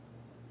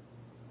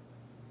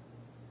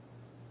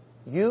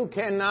 You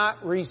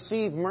cannot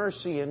receive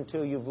mercy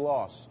until you've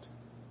lost.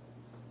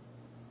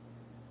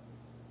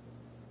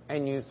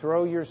 And you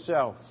throw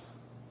yourself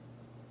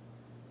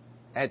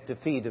at the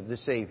feet of the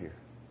Savior.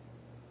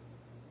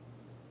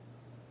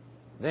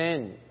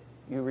 Then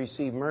you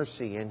receive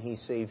mercy and He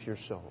saves your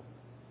soul.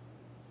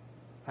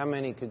 How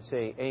many could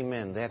say,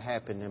 amen, that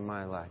happened in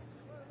my life?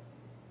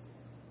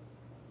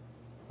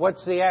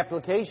 What's the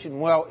application?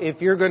 Well,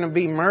 if you're going to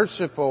be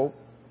merciful,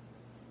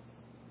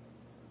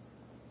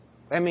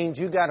 that means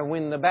you got to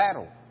win the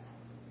battle.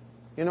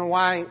 You know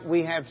why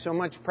we have so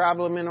much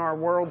problem in our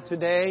world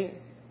today?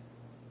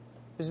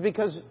 It's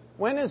because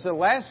when is the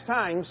last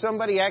time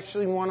somebody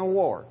actually won a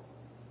war?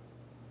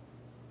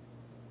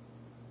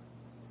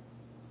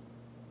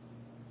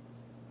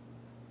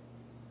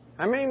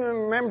 I mean,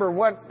 remember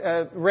what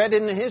read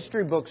in the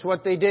history books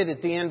what they did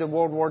at the end of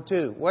World War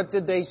II. What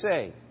did they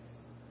say?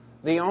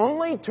 The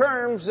only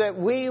terms that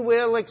we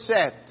will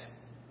accept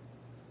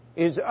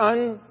is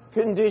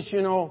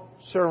unconditional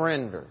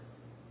surrender.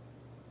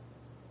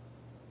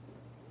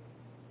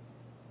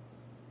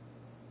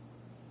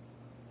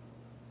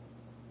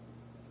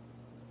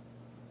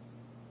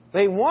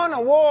 They won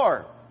a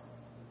war.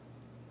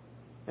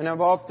 And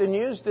I've often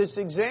used this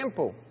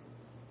example.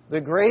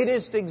 The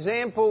greatest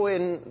example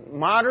in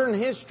modern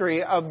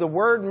history of the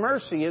word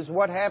mercy is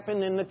what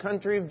happened in the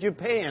country of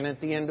Japan at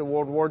the end of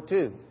World War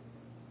II.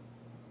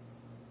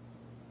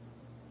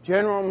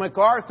 General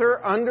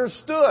MacArthur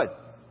understood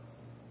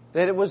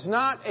that it was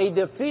not a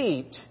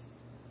defeat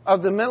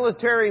of the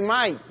military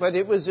might, but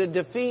it was a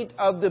defeat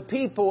of the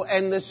people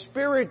and the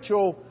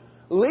spiritual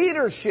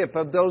leadership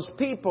of those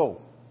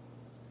people.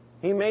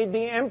 He made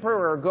the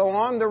emperor go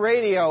on the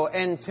radio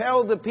and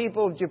tell the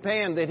people of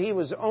Japan that he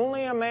was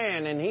only a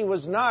man and he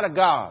was not a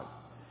god.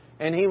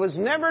 And he was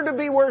never to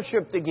be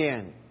worshipped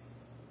again.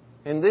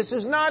 And this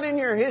is not in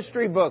your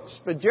history books,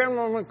 but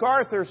General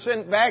MacArthur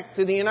sent back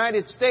to the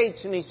United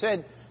States and he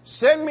said,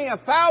 "Send me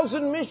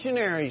 1,000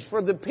 missionaries,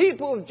 for the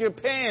people of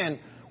Japan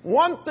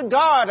want the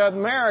God of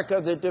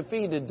America that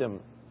defeated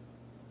them."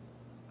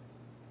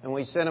 And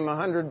we sent him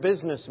 100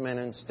 businessmen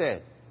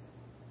instead.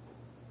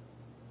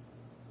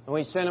 And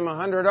we sent him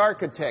 100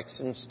 architects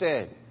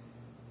instead.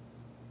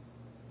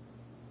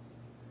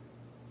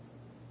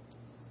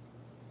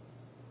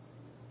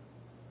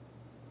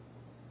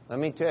 Let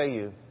me tell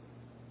you,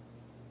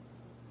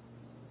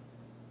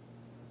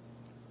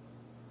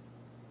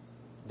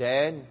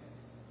 Dad,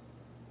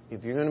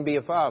 if you're going to be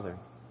a father,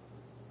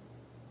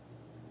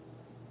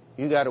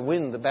 you got to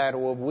win the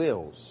battle of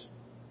wills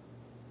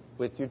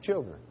with your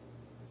children.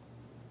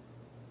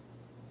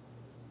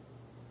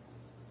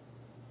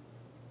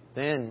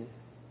 Then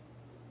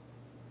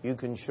you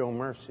can show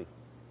mercy.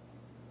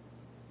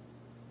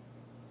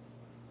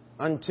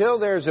 Until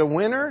there's a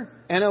winner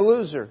and a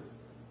loser,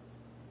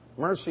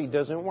 mercy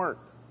doesn't work.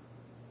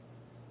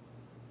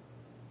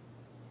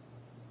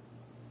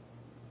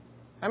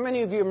 How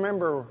many of you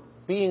remember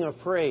being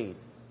afraid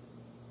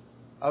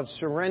of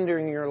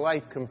surrendering your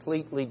life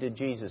completely to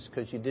Jesus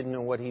because you didn't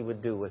know what He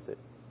would do with it?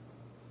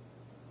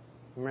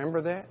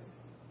 Remember that?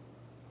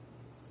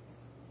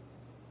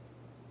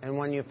 And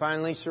when you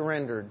finally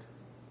surrendered,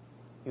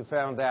 you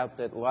found out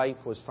that life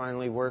was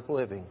finally worth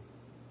living,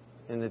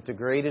 and that the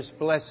greatest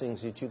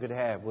blessings that you could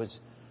have was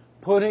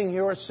putting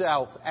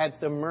yourself at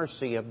the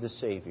mercy of the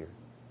Savior.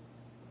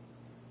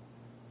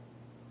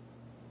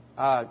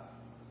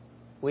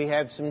 We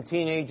have some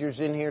teenagers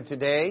in here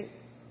today,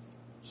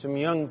 some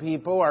young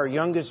people. Our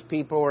youngest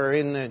people are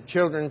in the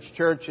children's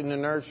church in the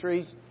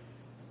nurseries.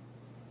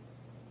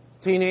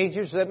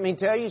 Teenagers, let me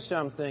tell you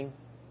something.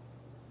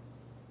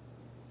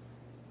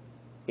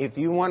 If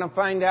you want to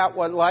find out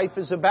what life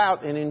is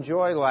about and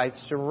enjoy life,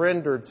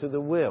 surrender to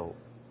the will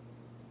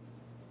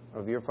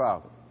of your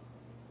Father.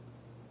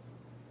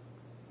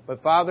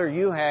 But Father,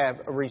 you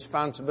have a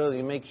responsibility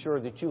to make sure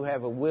that you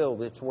have a will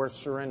that's worth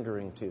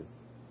surrendering to.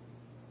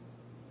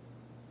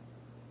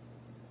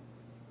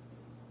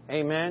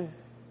 Amen?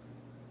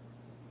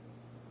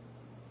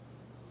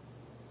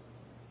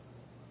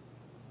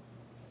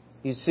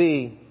 You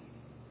see,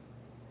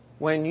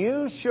 when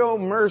you show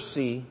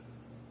mercy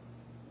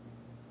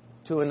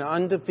to an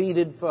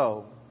undefeated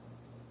foe,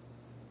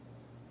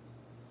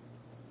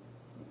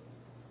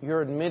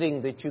 you're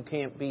admitting that you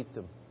can't beat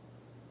them.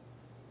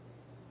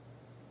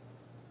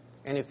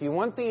 And if you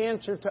want the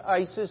answer to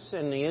ISIS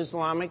and the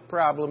Islamic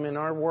problem in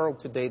our world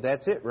today,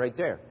 that's it right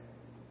there.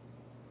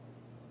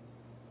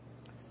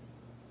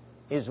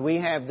 Is we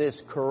have this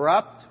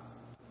corrupt,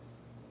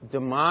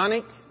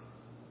 demonic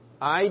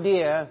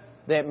idea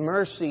that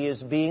mercy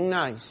is being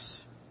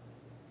nice.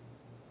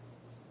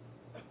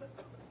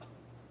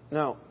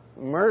 No.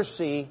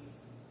 Mercy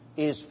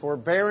is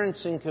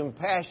forbearance and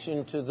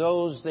compassion to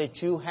those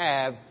that you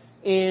have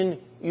in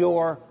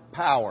your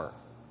power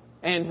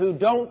and who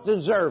don't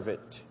deserve it.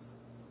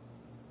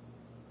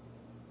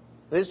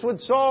 This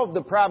would solve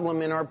the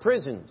problem in our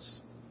prisons.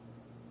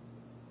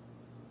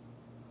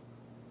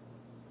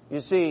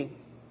 You see,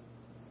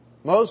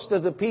 most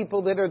of the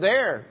people that are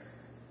there,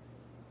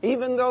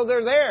 even though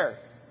they're there,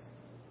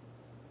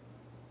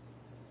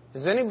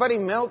 has anybody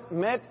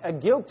met a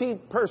guilty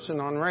person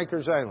on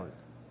Rikers Island?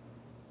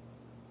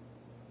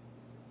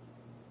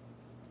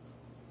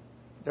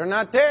 They're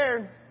not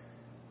there.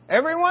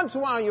 Every once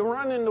in a while you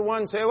run into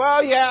one and say,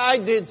 "Well, yeah, I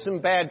did some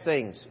bad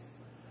things."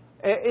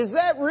 Is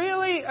that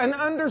really an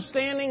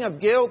understanding of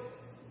guilt?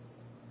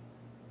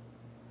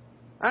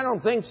 I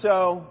don't think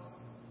so.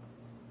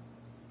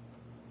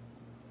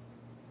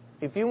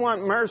 If you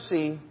want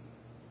mercy,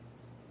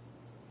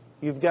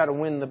 you've got to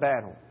win the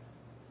battle.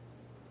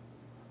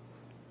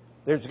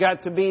 There's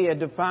got to be a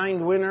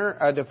defined winner,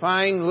 a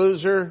defined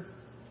loser.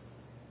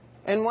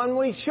 And when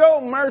we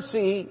show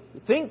mercy,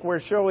 think we're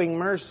showing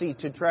mercy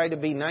to try to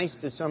be nice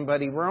to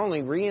somebody, we're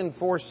only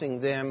reinforcing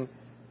them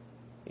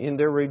in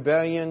their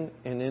rebellion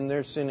and in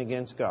their sin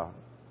against God.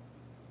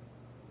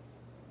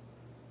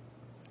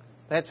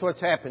 That's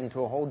what's happened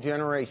to a whole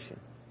generation.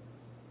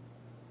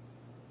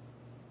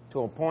 To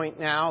a point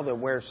now that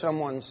where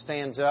someone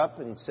stands up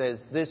and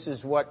says, "This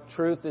is what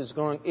truth is,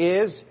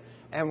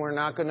 and we're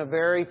not going to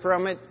vary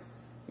from it,"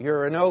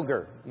 you're an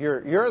ogre.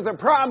 You're the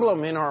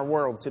problem in our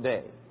world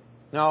today.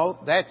 No,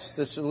 that's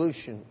the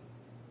solution.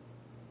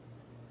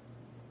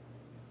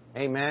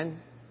 Amen?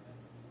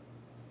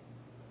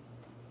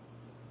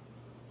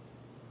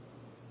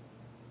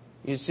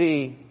 You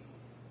see,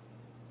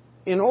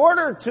 in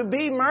order to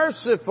be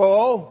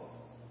merciful,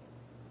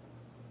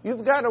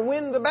 you've got to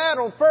win the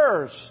battle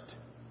first.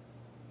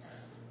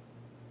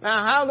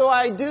 Now, how do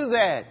I do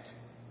that?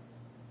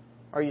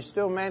 Are you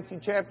still Matthew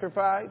chapter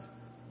 5?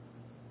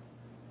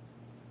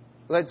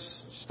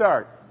 Let's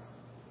start.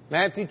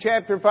 Matthew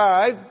chapter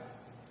 5,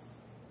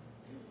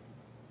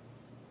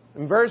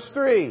 and verse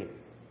 3.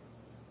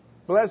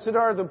 Blessed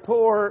are the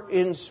poor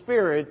in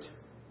spirit,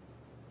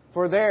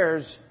 for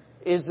theirs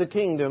is the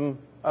kingdom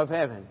of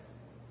heaven.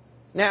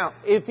 Now,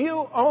 if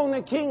you own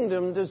a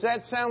kingdom, does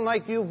that sound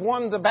like you've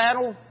won the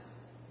battle?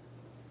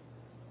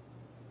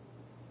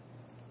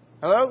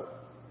 Hello?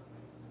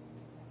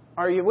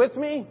 Are you with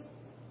me?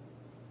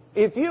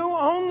 If you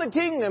own the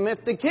kingdom,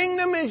 if the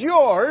kingdom is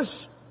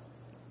yours,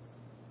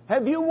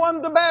 have you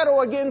won the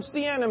battle against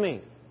the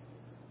enemy?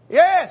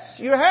 Yes,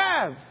 you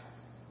have.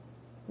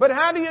 But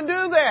how do you do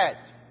that?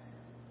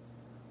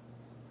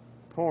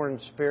 Poor in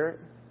spirit.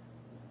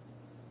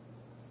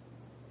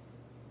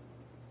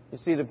 You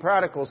see, the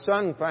prodigal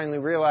son finally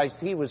realized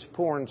he was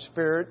poor in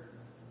spirit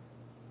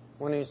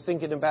when he was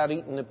thinking about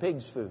eating the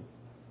pig's food.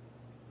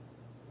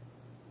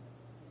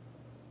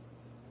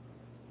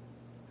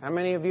 How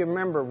many of you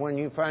remember when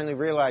you finally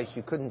realized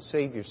you couldn't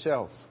save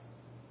yourself?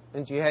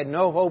 And you had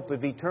no hope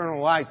of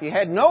eternal life. You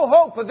had no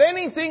hope of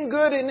anything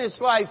good in this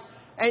life.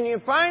 And you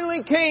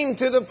finally came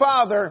to the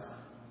Father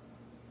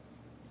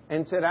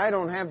and said, I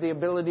don't have the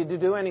ability to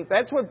do anything.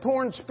 That's what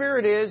poor in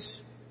spirit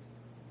is.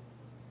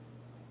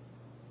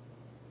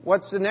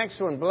 What's the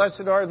next one?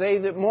 Blessed are they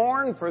that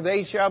mourn, for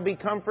they shall be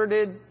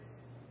comforted.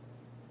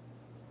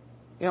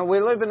 You know, we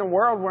live in a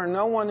world where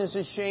no one is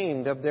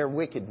ashamed of their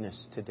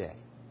wickedness today.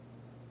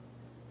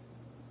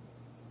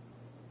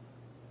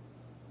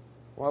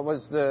 What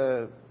was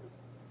the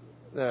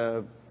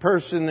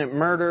person that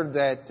murdered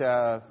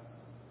that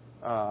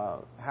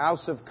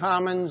House of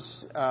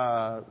Commons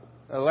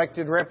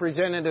elected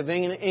representative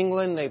in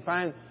England? They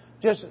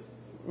just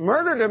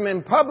murdered him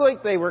in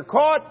public. They were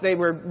caught. They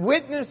were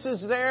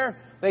witnesses there.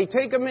 They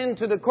take him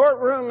into the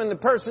courtroom and the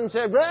person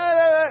said, blah,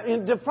 blah,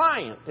 blah,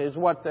 defiant is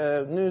what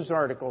the news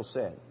article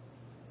said.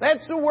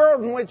 That's the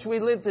world in which we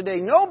live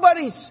today.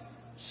 Nobody's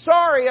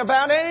sorry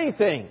about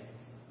anything.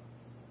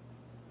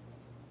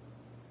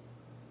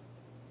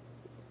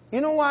 You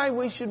know why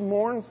we should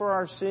mourn for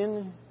our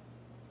sin?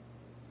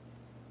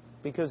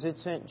 Because it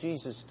sent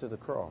Jesus to the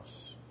cross.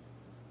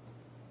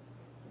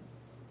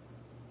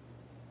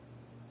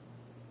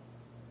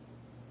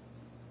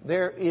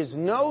 There is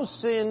no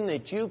sin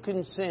that you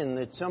can sin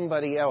that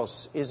somebody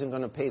else isn't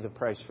going to pay the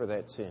price for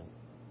that sin.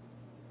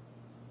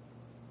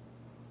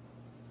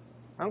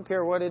 I don't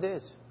care what it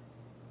is.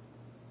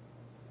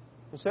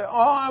 You say,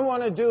 all I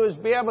want to do is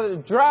be able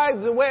to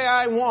drive the way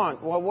I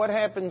want. Well, what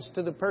happens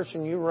to the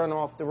person you run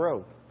off the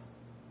road?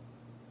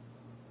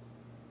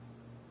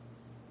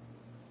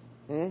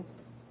 You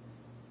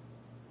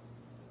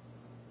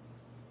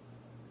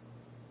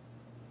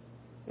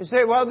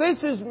say, well,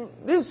 this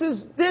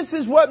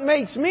is what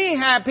makes me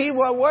happy.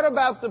 Well, what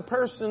about the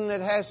person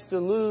that has to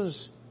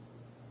lose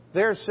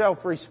their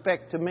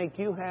self-respect to make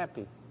you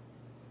happy?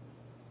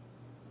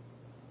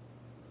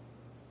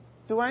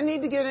 Do I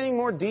need to get any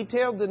more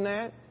detailed than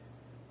that?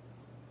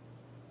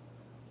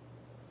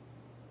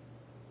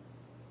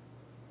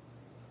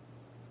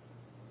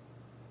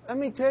 Let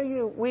me tell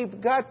you,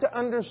 we've got to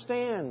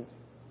understand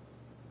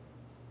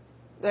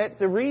that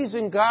the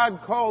reason God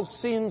calls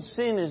sin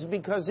sin is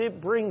because it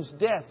brings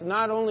death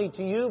not only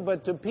to you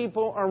but to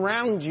people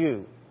around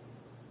you.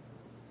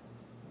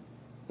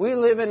 We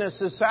live in a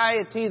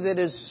society that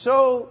is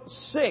so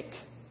sick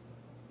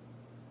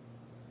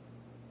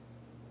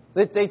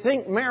that they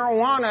think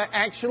marijuana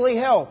actually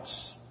helps.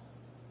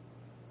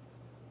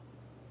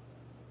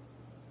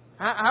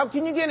 How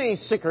can you get any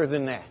sicker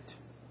than that?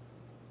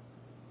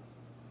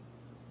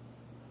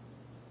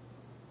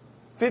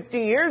 50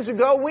 years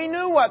ago, we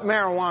knew what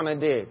marijuana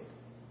did.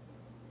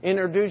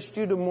 Introduced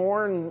you to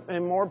more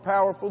and more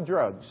powerful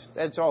drugs.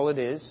 That's all it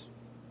is.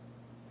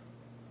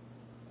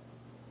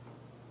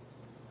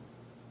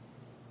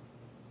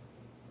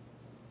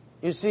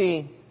 You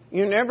see,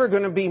 you're never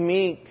going to be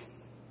meek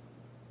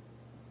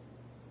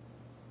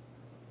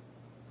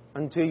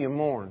until you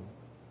mourn.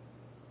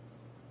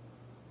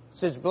 It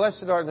says,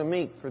 blessed are the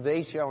meek, for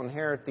they shall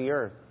inherit the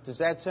earth. Does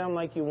that sound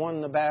like you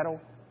won the battle?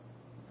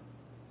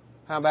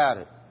 How about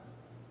it?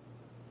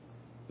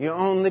 You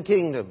own the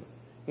kingdom.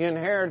 You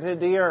inherited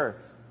the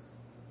earth.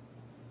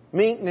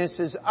 Meekness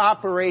is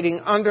operating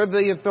under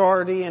the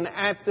authority and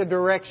at the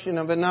direction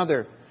of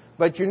another.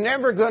 But you're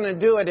never going to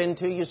do it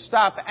until you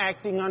stop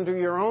acting under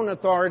your own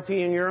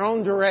authority and your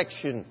own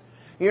direction.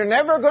 You're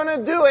never going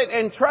to do it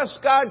and trust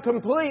God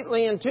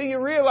completely until you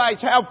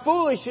realize how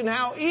foolish and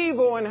how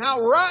evil and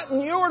how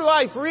rotten your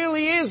life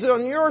really is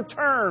on your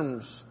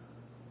terms.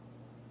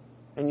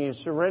 And you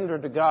surrender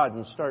to God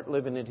and start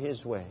living it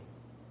His way.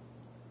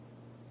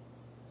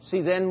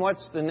 See, then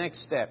what's the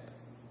next step?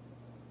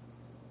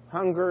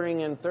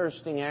 hungering and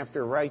thirsting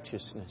after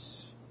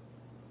righteousness.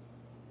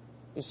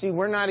 You see,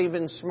 we're not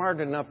even smart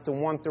enough to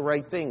want the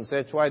right things.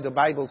 That's why the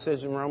Bible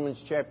says in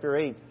Romans chapter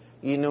 8,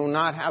 "Ye know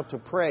not how to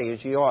pray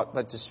as ye ought,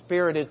 but the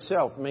Spirit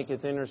itself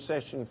maketh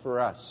intercession for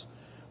us."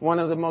 One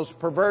of the most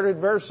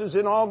perverted verses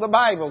in all the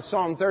Bible,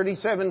 Psalm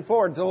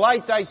 37:4,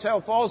 "Delight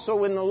thyself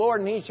also in the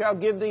Lord, and He shall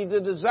give thee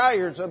the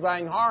desires of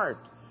thine heart."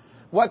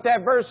 What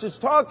that verse is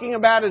talking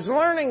about is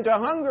learning to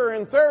hunger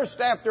and thirst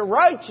after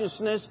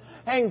righteousness,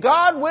 and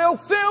God will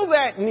fill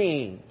that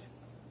need.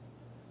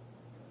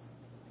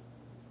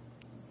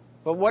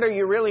 But what are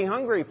you really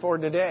hungry for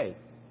today?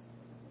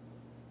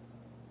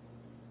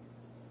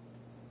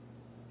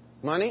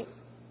 Money?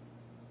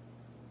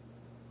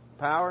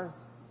 Power?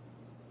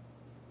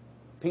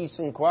 Peace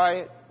and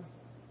quiet?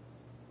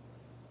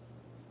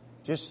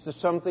 Just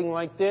something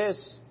like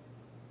this?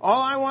 All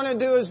I want to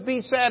do is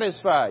be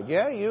satisfied.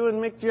 Yeah, you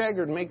and Mick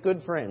Jagger make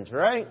good friends,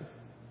 right?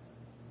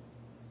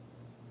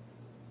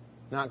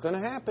 Not going to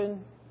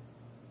happen.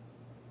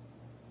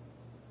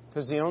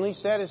 Because the only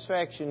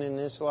satisfaction in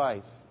this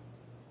life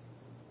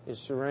is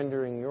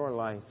surrendering your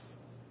life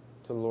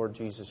to the Lord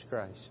Jesus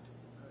Christ.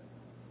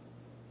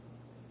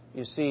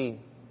 You see,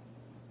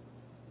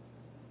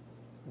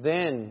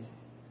 then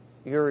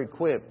you're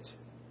equipped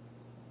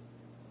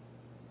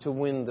to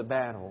win the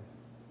battle.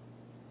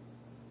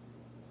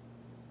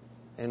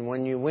 And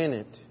when you win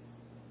it,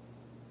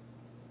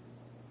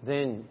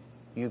 then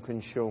you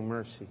can show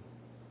mercy.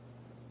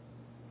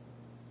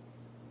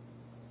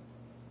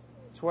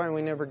 That's why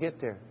we never get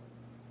there.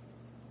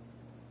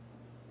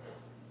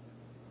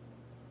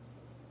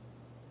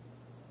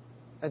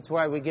 That's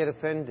why we get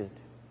offended.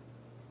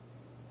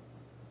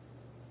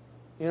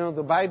 You know,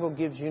 the Bible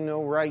gives you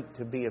no right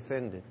to be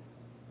offended.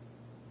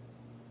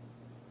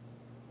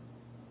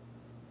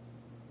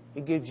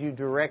 It gives you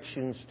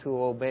directions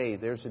to obey.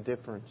 There's a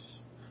difference.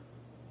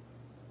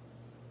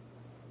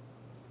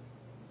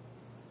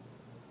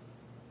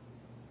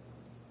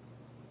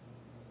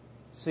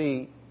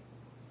 See,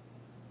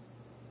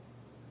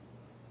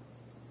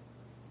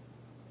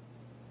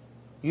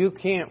 you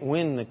can't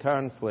win the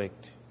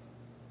conflict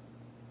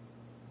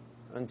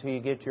until you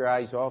get your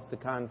eyes off the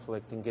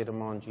conflict and get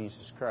them on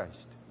Jesus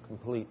Christ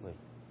completely.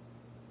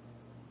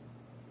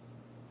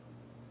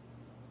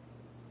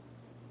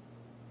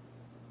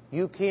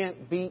 You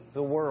can't beat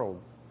the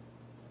world.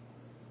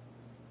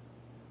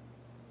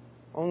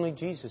 Only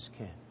Jesus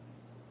can.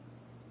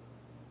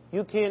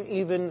 You can't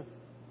even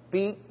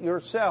beat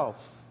yourself.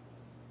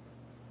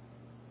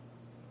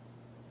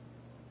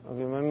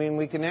 Okay, I mean,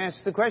 we can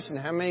ask the question,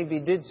 how many of you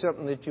did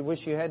something that you wish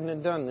you hadn't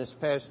have done this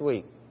past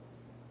week?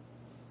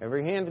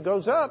 Every hand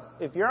goes up,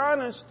 if you're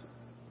honest.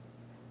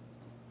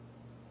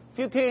 If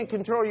you can't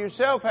control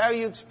yourself, how do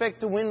you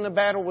expect to win the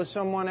battle with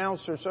someone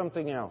else or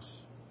something else?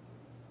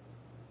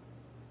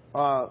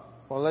 Well,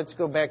 let's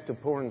go back to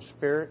poor in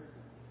spirit,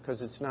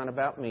 because it's not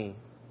about me.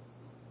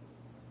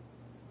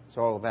 It's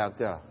all about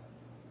God.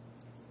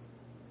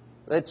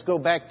 Let's go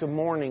back to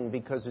mourning,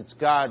 because it's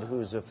God who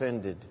is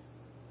offended,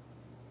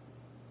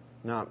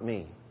 not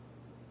me.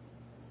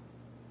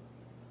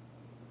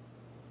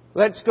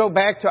 Let's go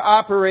back to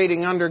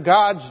operating under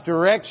God's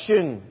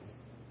direction,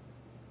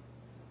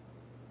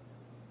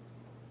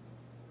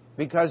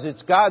 because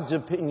it's God's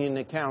opinion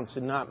that counts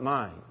and not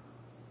mine.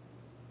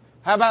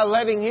 How about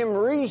letting Him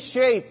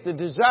reshape the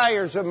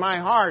desires of my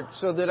heart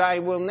so that I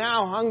will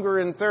now hunger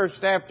and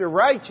thirst after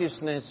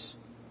righteousness,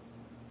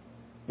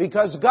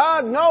 because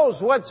God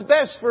knows what's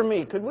best for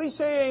me. Could we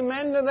say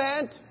amen to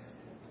that?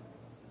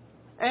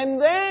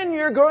 And then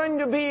you're going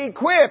to be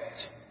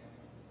equipped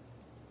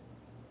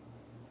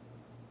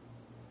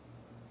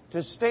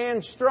to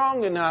stand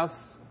strong enough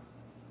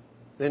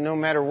that no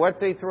matter what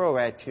they throw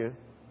at you,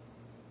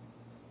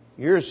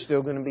 you're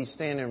still going to be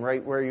standing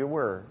right where you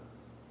were.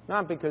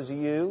 Not because of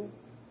you,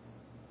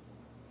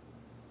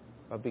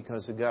 but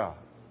because of God.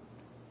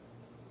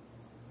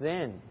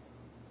 Then,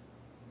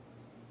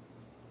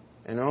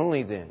 and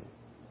only then,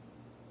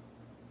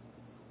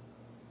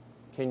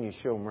 can you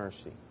show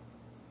mercy.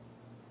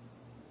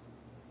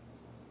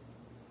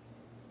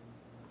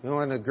 You know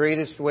what the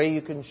greatest way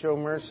you can show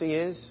mercy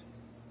is?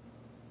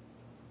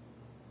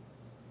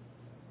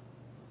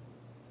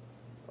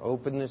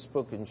 Open this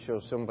book and show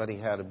somebody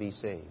how to be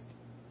saved.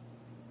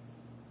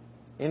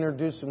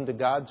 Introduce them to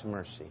God's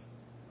mercy.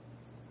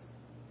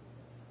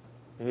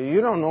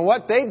 You don't know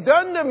what they've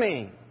done to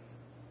me.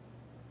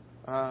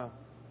 I'm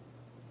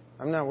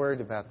not worried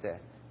about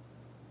that.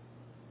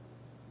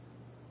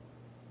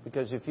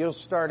 Because if you'll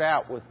start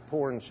out with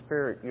poor in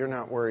spirit, you're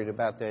not worried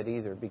about that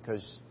either,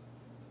 because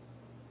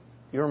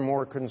you're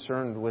more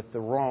concerned with the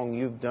wrong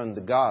you've done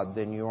to God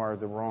than you are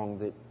the wrong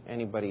that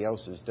anybody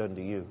else has done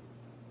to you.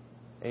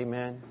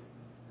 Amen?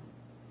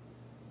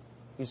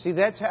 You see,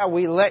 that's how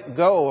we let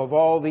go of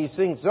all these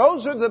things.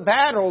 Those are the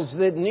battles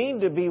that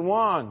need to be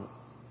won.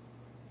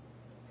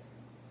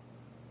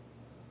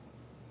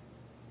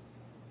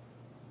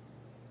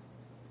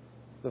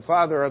 The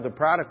father of the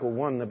prodigal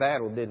won the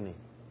battle, didn't he?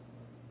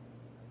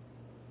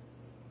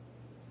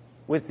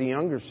 With the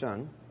younger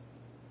son.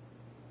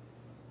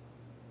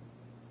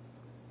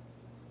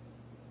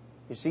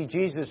 You see,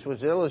 Jesus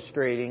was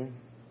illustrating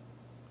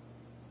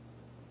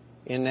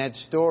in that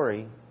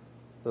story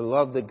the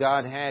love that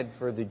God had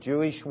for the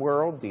Jewish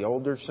world, the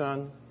older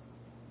son,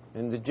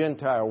 and the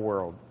Gentile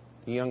world,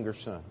 the younger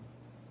son.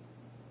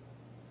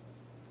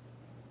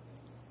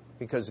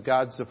 Because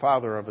God's the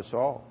Father of us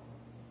all.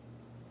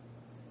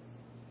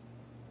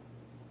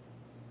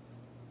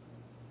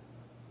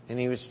 And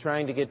He was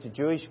trying to get the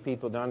Jewish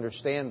people to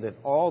understand that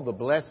all the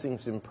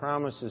blessings and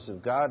promises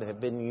of God have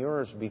been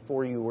yours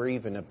before you were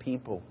even a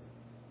people.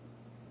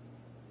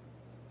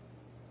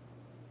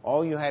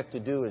 All you have to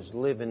do is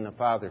live in the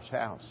Father's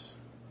house.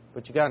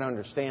 But you got to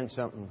understand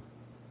something.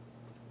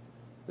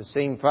 The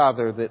same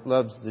Father that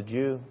loves the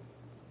Jew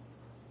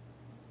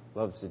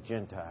loves the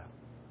Gentile.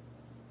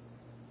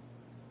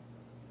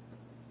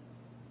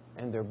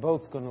 And they're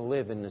both going to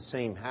live in the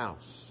same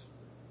house.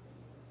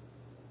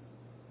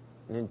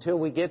 And until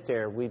we get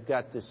there, we've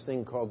got this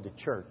thing called the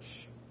church,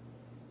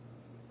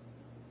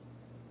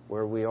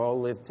 where we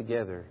all live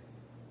together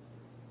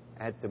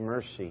at the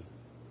mercy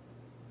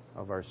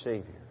of our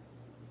Savior.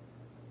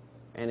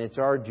 And it's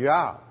our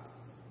job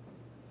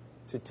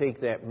to take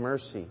that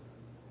mercy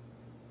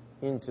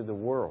into the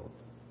world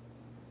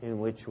in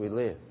which we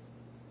live.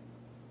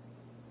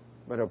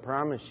 But I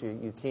promise you,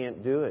 you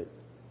can't do it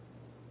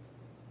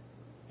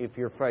if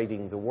you're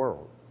fighting the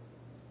world,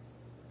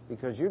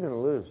 because you're going to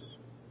lose.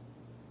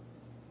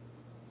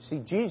 See,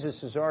 Jesus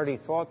has already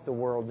fought the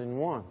world and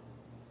won.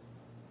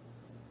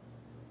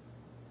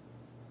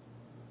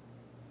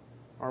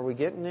 Are we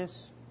getting this?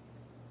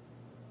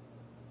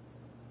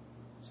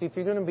 See, if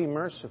you're going to be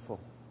merciful,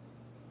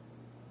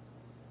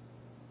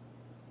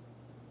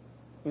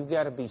 you've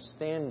got to be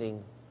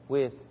standing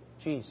with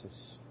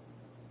Jesus.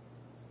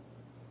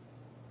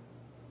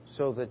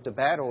 So that the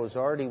battle is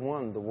already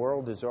won. The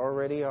world is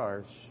already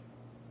ours.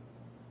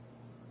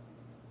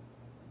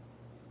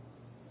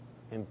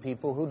 And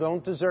people who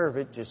don't deserve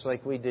it, just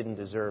like we didn't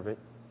deserve it,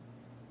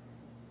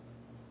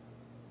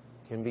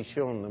 can be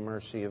shown the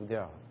mercy of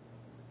God.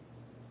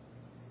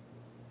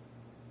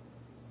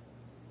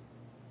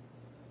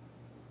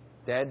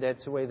 Dad,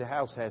 that's the way the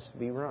house has to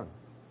be run.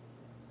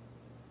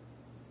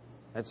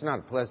 That's not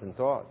a pleasant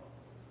thought,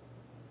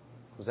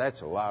 because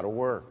that's a lot of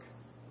work.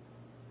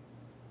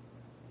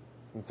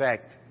 In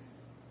fact,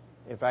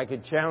 if I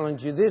could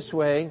challenge you this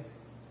way,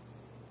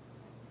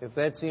 if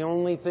that's the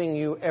only thing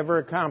you ever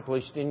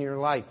accomplished in your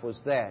life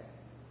was that,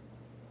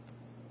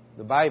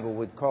 the Bible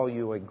would call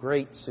you a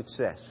great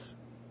success.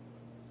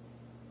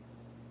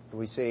 Do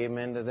we say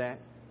amen to that?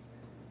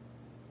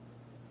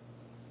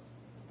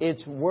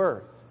 It's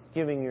worth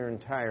giving your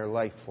entire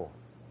life for.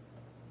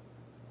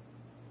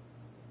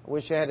 I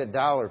wish I had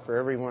 $1 for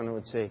everyone who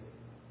would say,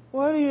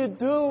 "What do you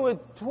do with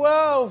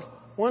 12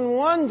 when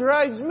one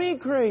drives me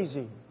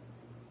crazy?"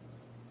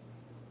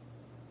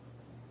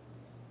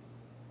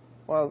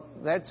 Well,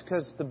 that's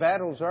because the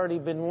battle's already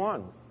been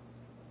won.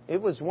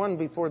 It was won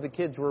before the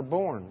kids were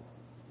born.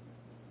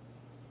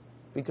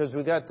 Because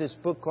we got this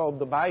book called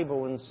the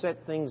Bible and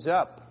set things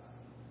up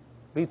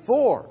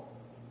before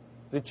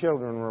the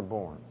children were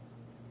born.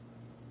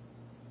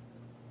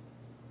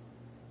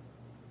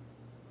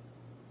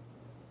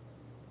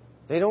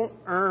 They don't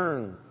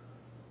earn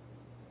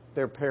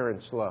their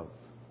parents' love.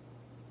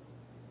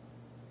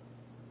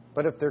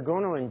 But if they're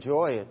going to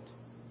enjoy it,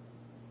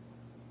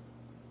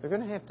 they're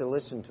going to have to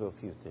listen to a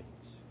few things.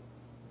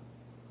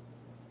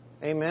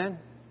 Amen?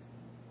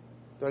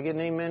 Do I get an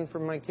amen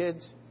from my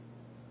kids?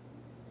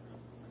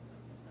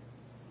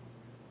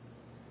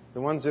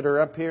 The ones that are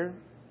up here?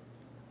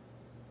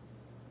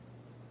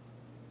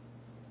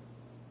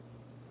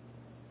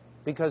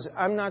 Because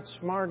I'm not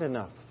smart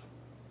enough,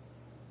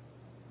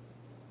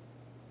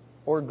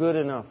 or good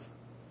enough,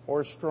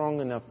 or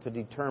strong enough to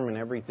determine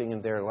everything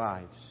in their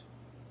lives.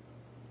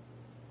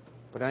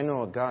 But I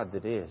know a God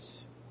that is.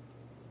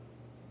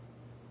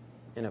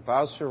 And if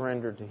I'll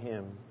surrender to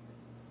Him,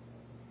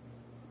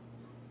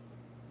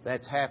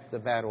 that's half the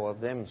battle of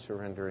them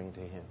surrendering to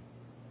Him.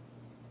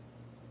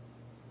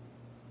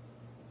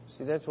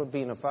 See, that's what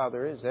being a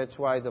father is. That's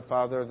why the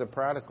father of the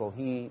prodigal,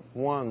 he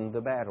won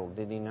the battle,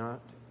 did he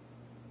not?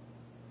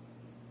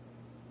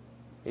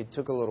 It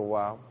took a little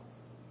while.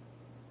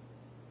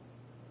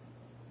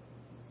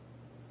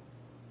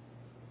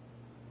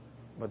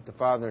 But the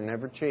father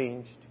never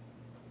changed.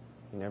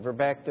 He never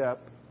backed up.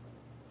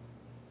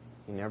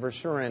 He never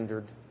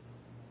surrendered.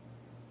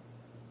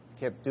 He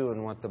kept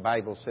doing what the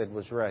Bible said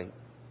was right.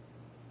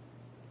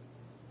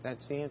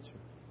 That's the answer.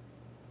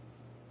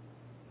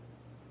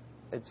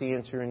 That's the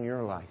answer in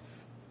your life.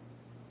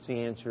 It's the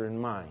answer in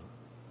mine.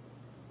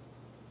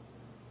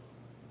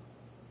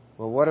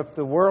 Well, what if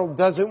the world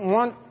doesn't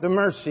want the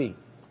mercy?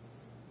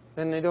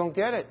 Then they don't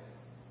get it.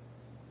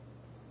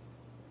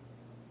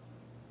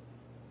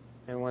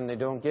 And when they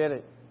don't get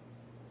it,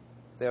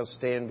 they'll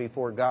stand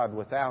before God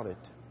without it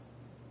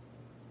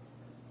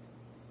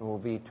and will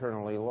be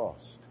eternally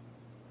lost.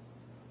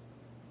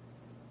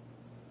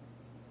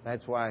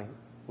 That's why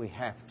we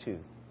have to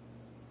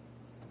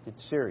get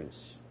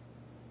serious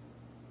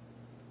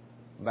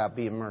about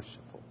being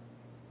merciful.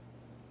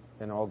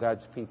 And all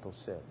God's people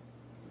said.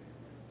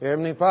 Dear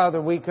Heavenly Father,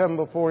 we come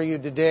before you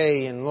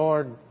today, and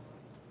Lord,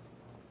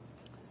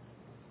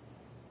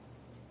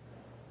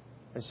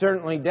 I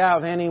certainly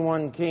doubt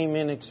anyone came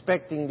in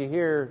expecting to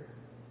hear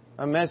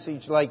a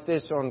message like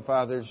this on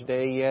Father's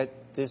Day, yet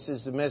this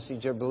is the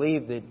message I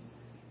believe that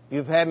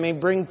you've had me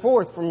bring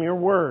forth from your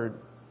Word.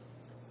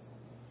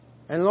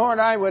 And Lord,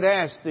 I would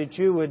ask that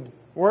you would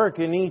work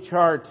in each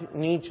heart,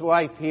 in each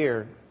life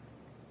here.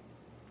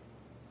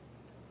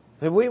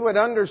 That we would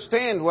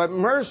understand what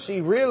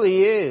mercy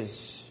really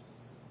is.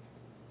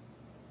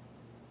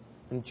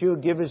 And that you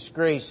would give us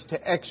grace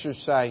to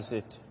exercise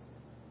it.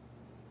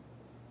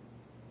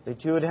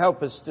 That you would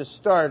help us to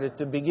start at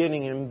the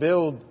beginning and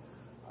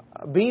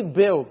be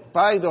built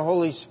by the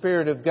Holy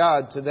Spirit of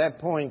God to that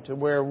point to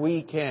where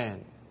we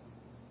can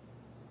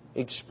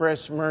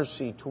express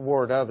mercy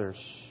toward others.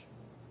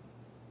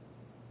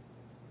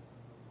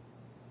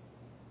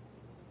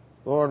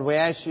 Lord, we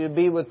ask you to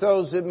be with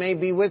those that may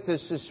be with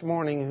us this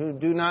morning who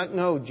do not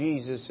know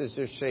Jesus as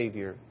their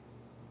Savior.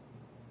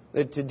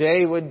 That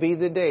today would be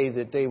the day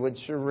that they would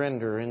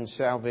surrender in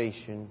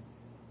salvation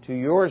to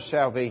your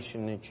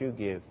salvation that you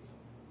give.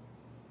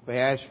 We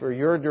ask for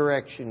your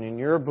direction and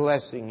your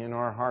blessing in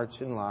our hearts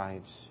and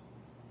lives.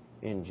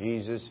 In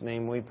Jesus'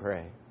 name we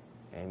pray.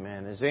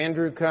 Amen. As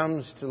Andrew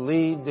comes to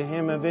lead the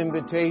hymn of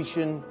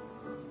invitation,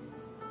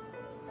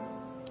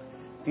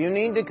 if you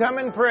need to come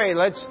and pray,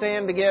 let's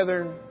stand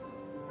together.